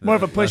 more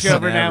of a Less than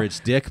pushover now. average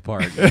dick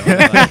part.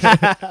 Like,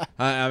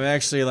 I'm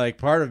actually like,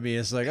 part of me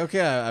is like, okay,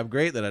 I'm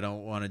great that I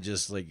don't want to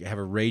just like have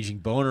a raging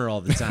boner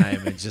all the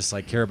time and just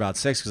like care about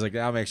sex, because like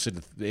I'm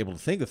actually able to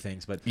think of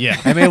things, but Yeah.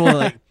 I'm able to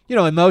like,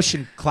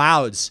 emotion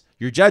clouds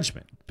your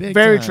judgment. Big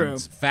Very time. true.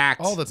 It's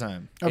fact. All the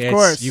time. Of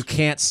course. You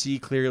can't see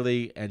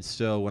clearly, and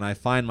so when I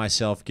find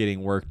myself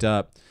getting worked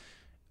up,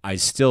 I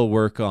still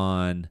work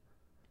on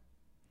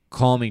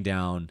calming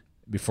down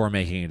before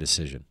making a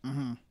decision.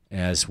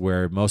 As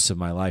where most of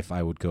my life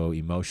I would go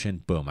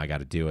emotion, boom, I got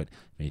to do it.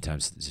 Many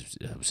times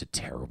it was a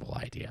terrible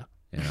idea.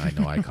 And I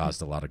know I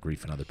caused a lot of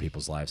grief in other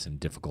people's lives and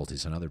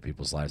difficulties in other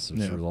people's lives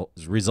as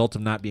a result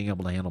of not being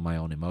able to handle my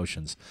own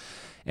emotions,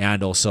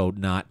 and also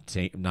not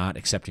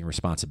accepting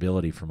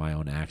responsibility for my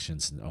own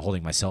actions and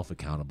holding myself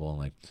accountable. And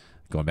like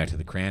going back to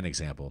the crayon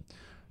example,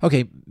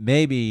 okay,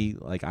 maybe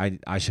like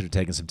I should have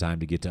taken some time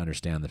to get to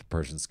understand the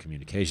person's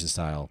communication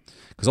style,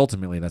 because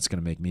ultimately that's going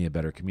to make me a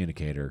better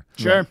communicator.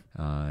 Sure.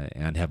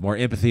 And have more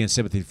empathy and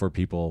sympathy for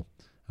people,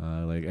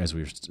 like as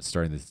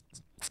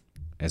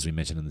we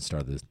mentioned in the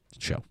start of the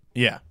show.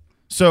 Yeah.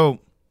 So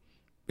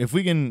if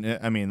we can,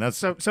 I mean, that's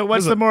So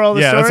what's the moral of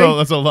the story? Yeah,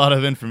 that's a lot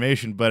of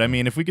information. But I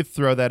mean, if we could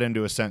throw that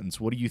into a sentence,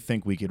 what do you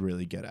think we could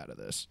really get out of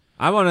this?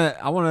 I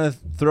wanna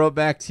throw it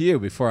back to you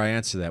before I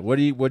answer that. What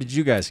did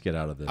you guys get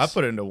out of this? I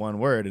put it into one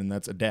word, and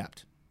that's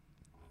adapt.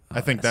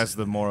 I think that's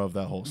the moral of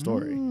that whole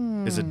story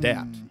is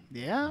adapt.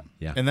 Yeah.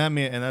 Yeah. And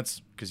that's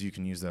because you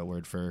can use that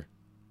word for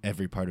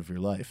every part of your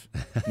life.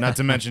 Not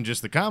to mention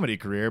just the comedy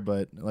career,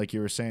 but like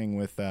you were saying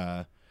with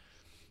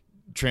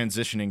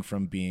transitioning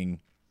from being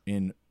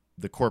in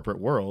the corporate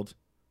world,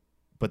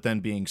 but then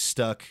being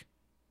stuck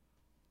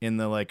in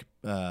the what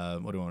do I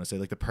want to say?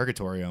 Like the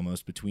purgatory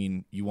almost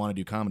between you want to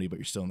do comedy, but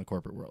you're still in the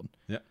corporate world.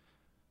 Yeah.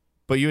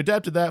 But you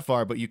adapted that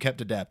far, but you kept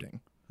adapting.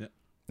 Yeah.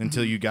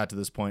 Until you got to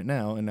this point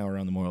now, and now we're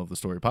on the Moral of the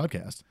Story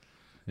podcast.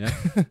 Yeah.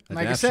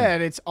 Like I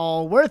said, it's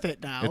all worth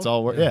it now. It's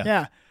all worth it.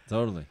 Yeah.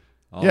 Totally.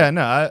 Yeah,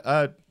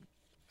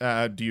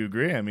 no, do you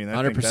agree? I mean,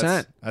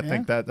 100%. I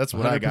think that's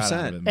what I got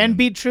out of it, man. And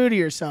be true to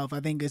yourself,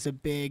 I think, is a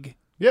big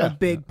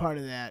part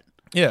of that.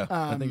 Yeah,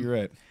 I think you're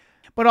right.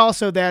 But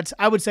also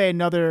I would say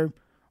another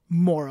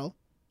moral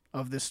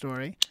of this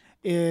story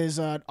is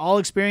all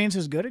experience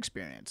is good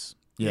experience.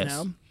 Yes. You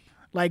know?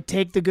 Like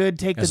take the good,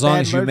 take the bad. As long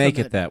as you learn make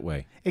from it that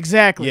way.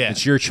 Exactly. Yeah.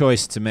 It's your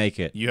choice to make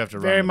it. You have to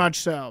run Very with much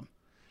so.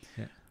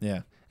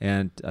 Yeah.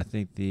 And I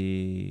think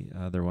the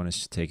other one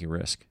is to take a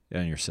risk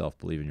on yourself,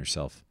 believe in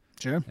yourself.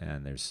 Sure.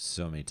 And there's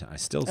so many times I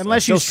still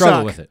Unless struggle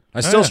suck. with it. I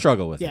still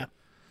struggle with Yeah. it.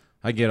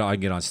 I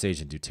get on stage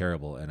and do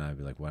terrible, and I'd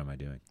be like, "What am I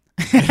doing?"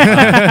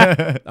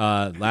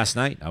 Last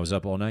night I was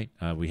up all night.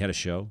 We had a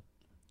show,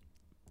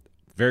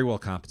 very well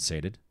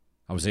compensated.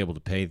 I was able to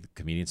pay the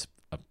comedians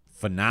a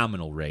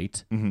phenomenal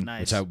rate,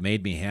 Nice. which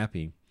made me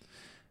happy.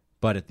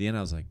 But at the end,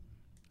 I was like,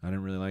 I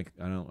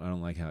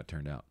don't like how it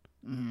turned out,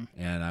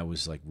 and I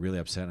was like really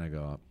upset. And I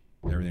go,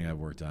 everything I've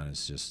worked on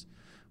is just,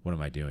 what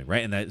am I doing,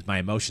 right? And that my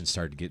emotions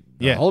started to get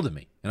a hold of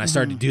me, and I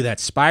started to do that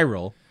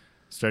spiral.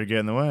 Started getting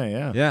in the way,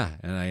 yeah. Yeah,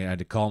 and I had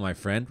to call my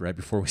friend right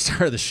before we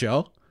started the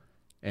show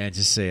and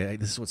just say, hey,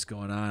 this is what's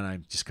going on.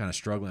 I'm just kind of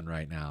struggling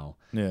right now.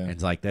 Yeah.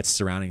 And like that's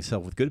surrounding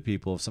yourself with good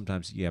people.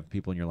 Sometimes you have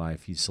people in your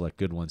life, you select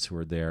good ones who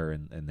are there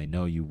and they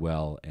know you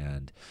well,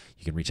 and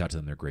you can reach out to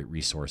them. They're great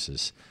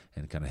resources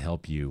and kind of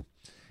help you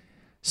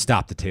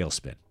stop the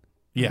tailspin.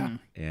 Yeah.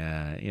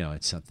 And,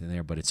 it's something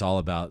there, but it's all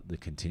about the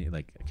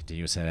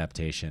continuous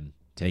adaptation,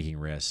 taking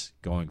risks,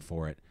 going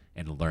for it,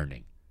 and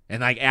learning.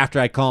 And like after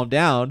I calmed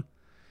down,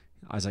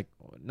 I was like,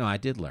 no, I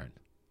did learn.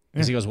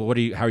 Because he goes, well, how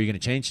are you going to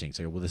change things?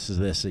 I go, well, this is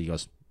this. And he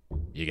goes,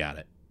 you got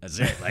it. That's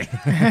it. Like,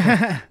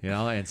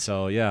 and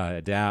so,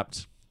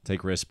 adapt,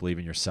 take risks, believe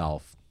in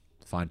yourself,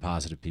 find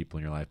positive people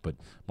in your life, but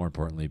more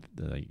importantly,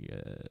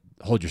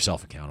 hold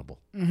yourself accountable.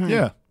 Mm-hmm.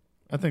 Yeah.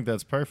 I think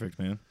that's perfect,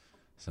 man.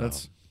 So,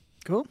 That's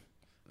cool.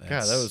 God,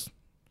 that was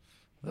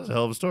a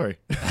hell of a story.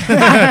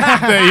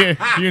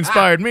 you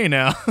inspired me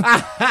now.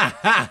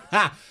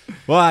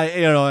 Well,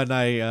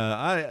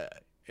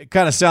 it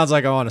kind of sounds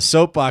like I'm on a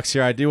soapbox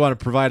here. I do want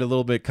to provide a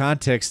little bit of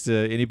context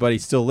to anybody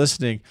still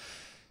listening.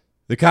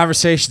 The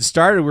conversation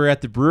started, we were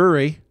at the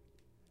brewery.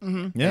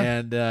 Mm-hmm. Yeah.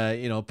 And,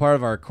 part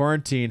of our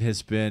quarantine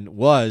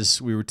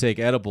we would take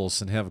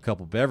edibles and have a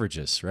couple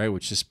beverages, right?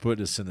 Which just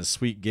put us in the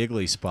sweet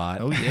giggly spot.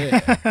 Oh,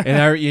 yeah.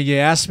 And you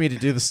asked me to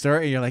do the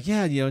story, and you're like,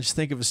 yeah, just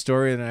think of a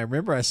story. And I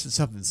remember I said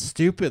something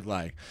stupid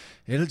like,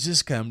 it'll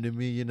just come to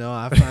me,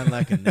 I find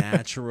like a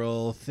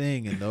natural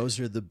thing, and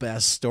those are the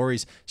best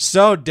stories.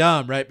 So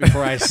dumb right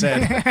before I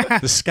said,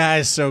 the sky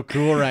is so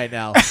cool right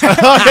now.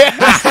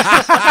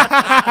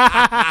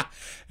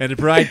 And to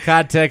provide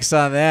context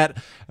on that,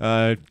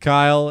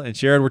 Kyle and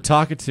Jared were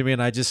talking to me,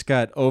 and I just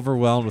got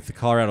overwhelmed with the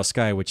Colorado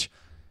sky, which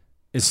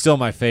is still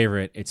my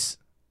favorite. It's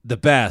the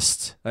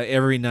best.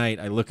 Every night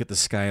I look at the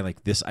sky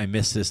like this. I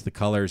miss this. The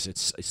colors.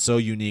 It's so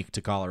unique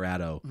to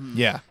Colorado.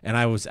 Yeah. And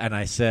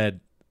I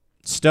said,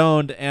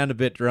 stoned and a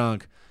bit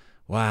drunk,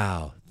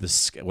 wow.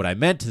 What I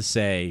meant to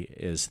say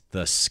is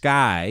the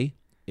sky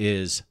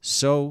is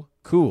so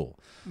cool.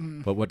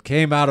 But what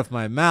came out of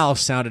my mouth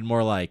sounded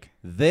more like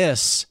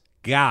this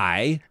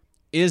guy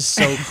is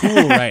so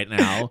cool right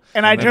now.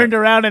 And I turned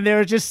around and there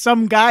was just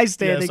some guy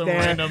standing some there.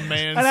 random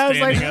man and I was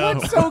like, standing up.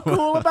 what's so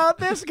cool about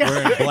this guy?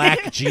 Wearing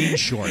black jean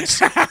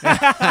shorts. I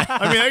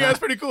mean, that guy's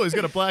pretty cool. He's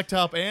got a black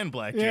top and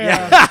black jeans.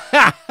 Yeah.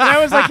 And I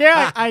was like,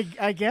 yeah,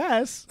 I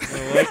guess.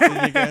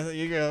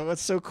 You go,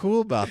 what's so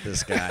cool about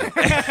this guy?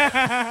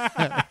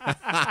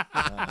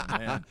 Oh,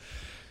 man.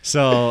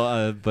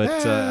 So,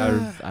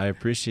 I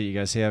appreciate you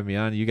guys having me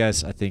on. You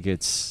guys, I think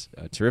it's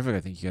terrific. I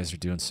think you guys are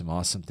doing some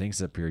awesome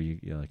things up here. You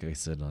like I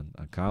said on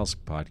Kyle's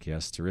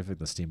podcast, terrific.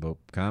 The Steamboat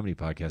Comedy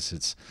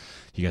Podcast.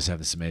 You guys have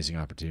this amazing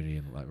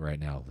opportunity right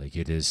now. Like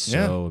it is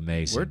so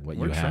amazing what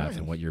you have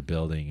and what you're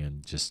building,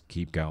 and just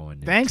keep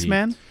going. Thanks,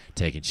 man.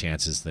 Taking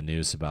chances. The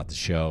news about the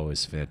show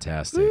is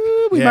fantastic.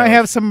 Ooh, we might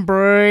have some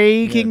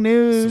breaking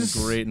news.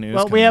 Some great news.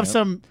 Well, we have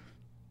coming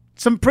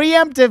some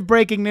preemptive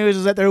breaking news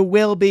is that there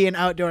will be an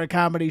outdoor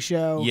comedy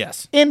show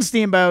Yes. in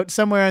Steamboat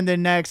somewhere in the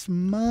next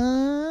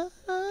month.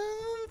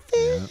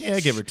 up. Yeah,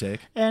 give or take.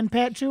 And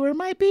Pat Treuer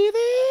might be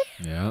there.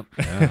 Yeah,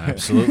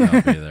 absolutely.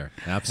 I'll be there.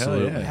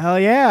 Absolutely. Hell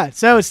yeah.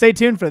 So stay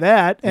tuned for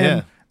that. And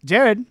Yeah.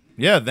 Jared.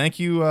 Yeah, thank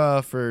you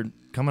for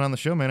coming on the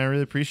show, man. I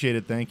really appreciate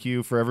it. Thank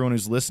you for everyone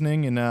who's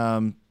listening.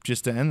 And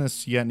just to end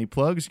this, you got any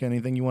plugs? You got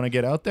anything you want to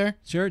get out there?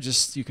 Sure.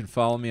 Just you can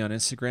follow me on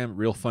Instagram,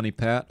 Real Funny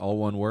Pat, all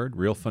one word,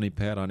 Real Funny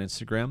Pat on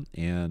Instagram.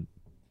 And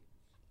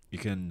you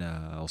can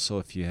also,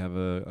 if you have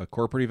a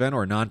corporate event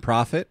or a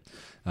nonprofit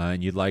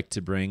and you'd like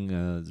to bring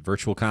a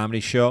virtual comedy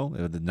show,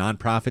 the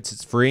nonprofits,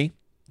 it's free,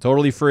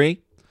 totally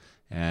free.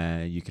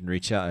 You can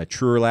reach out at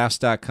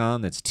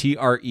TreuerLaughs.com. That's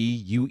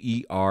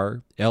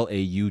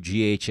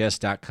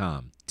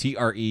TREUERLAUGHS.com.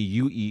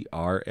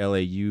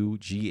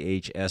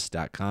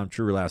 TREUERLAUGHS.com.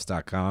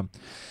 TreuerLaughs.com.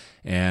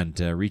 And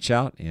reach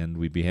out, and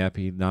we'd be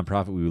happy.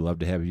 Nonprofit, we would love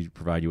to have you,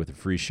 provide you with a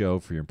free show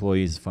for your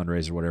employees,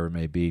 fundraiser, whatever it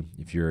may be.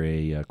 If you're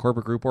a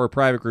corporate group or a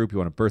private group, you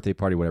want a birthday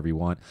party, whatever you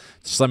want,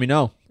 just let me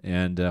know,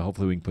 and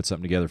hopefully we can put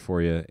something together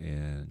for you.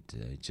 And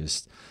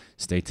just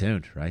stay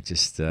tuned, right?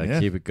 Just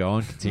keep it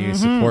going. Continue to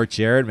support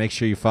Jared. Make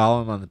sure you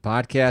follow him on the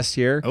podcast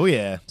here. Oh,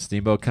 yeah.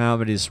 Steamboat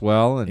Comedy as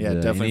well. And, Yeah,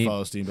 definitely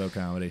follow Steamboat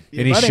Comedy.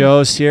 Any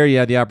shows here, you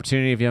had the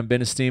opportunity. If you haven't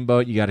been to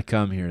Steamboat, you got to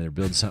come here. They're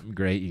building something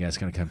great. You guys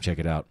got to come check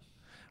it out.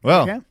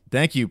 Well,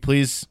 Thank you.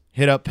 Please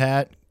hit up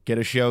Pat, get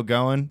a show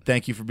going.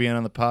 Thank you for being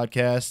on the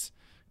podcast.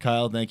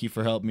 Kyle, thank you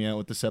for helping me out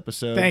with this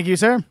episode. Thank you,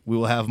 sir. We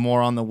will have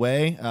more on the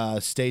way.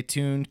 Stay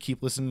tuned.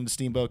 Keep listening to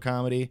Steamboat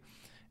Comedy.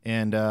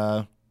 And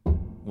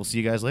we'll see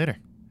you guys later.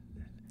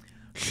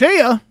 See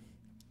ya.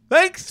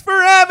 Thanks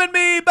for having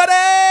me,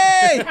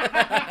 buddy!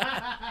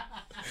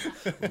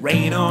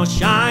 Rain or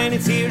shine,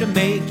 it's here to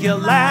make you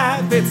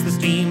laugh. It's the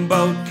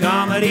Steamboat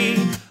Comedy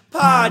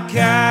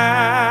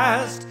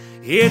Podcast.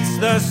 It's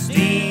the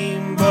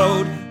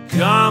Steamboat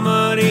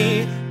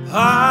Comedy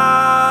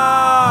Podcast.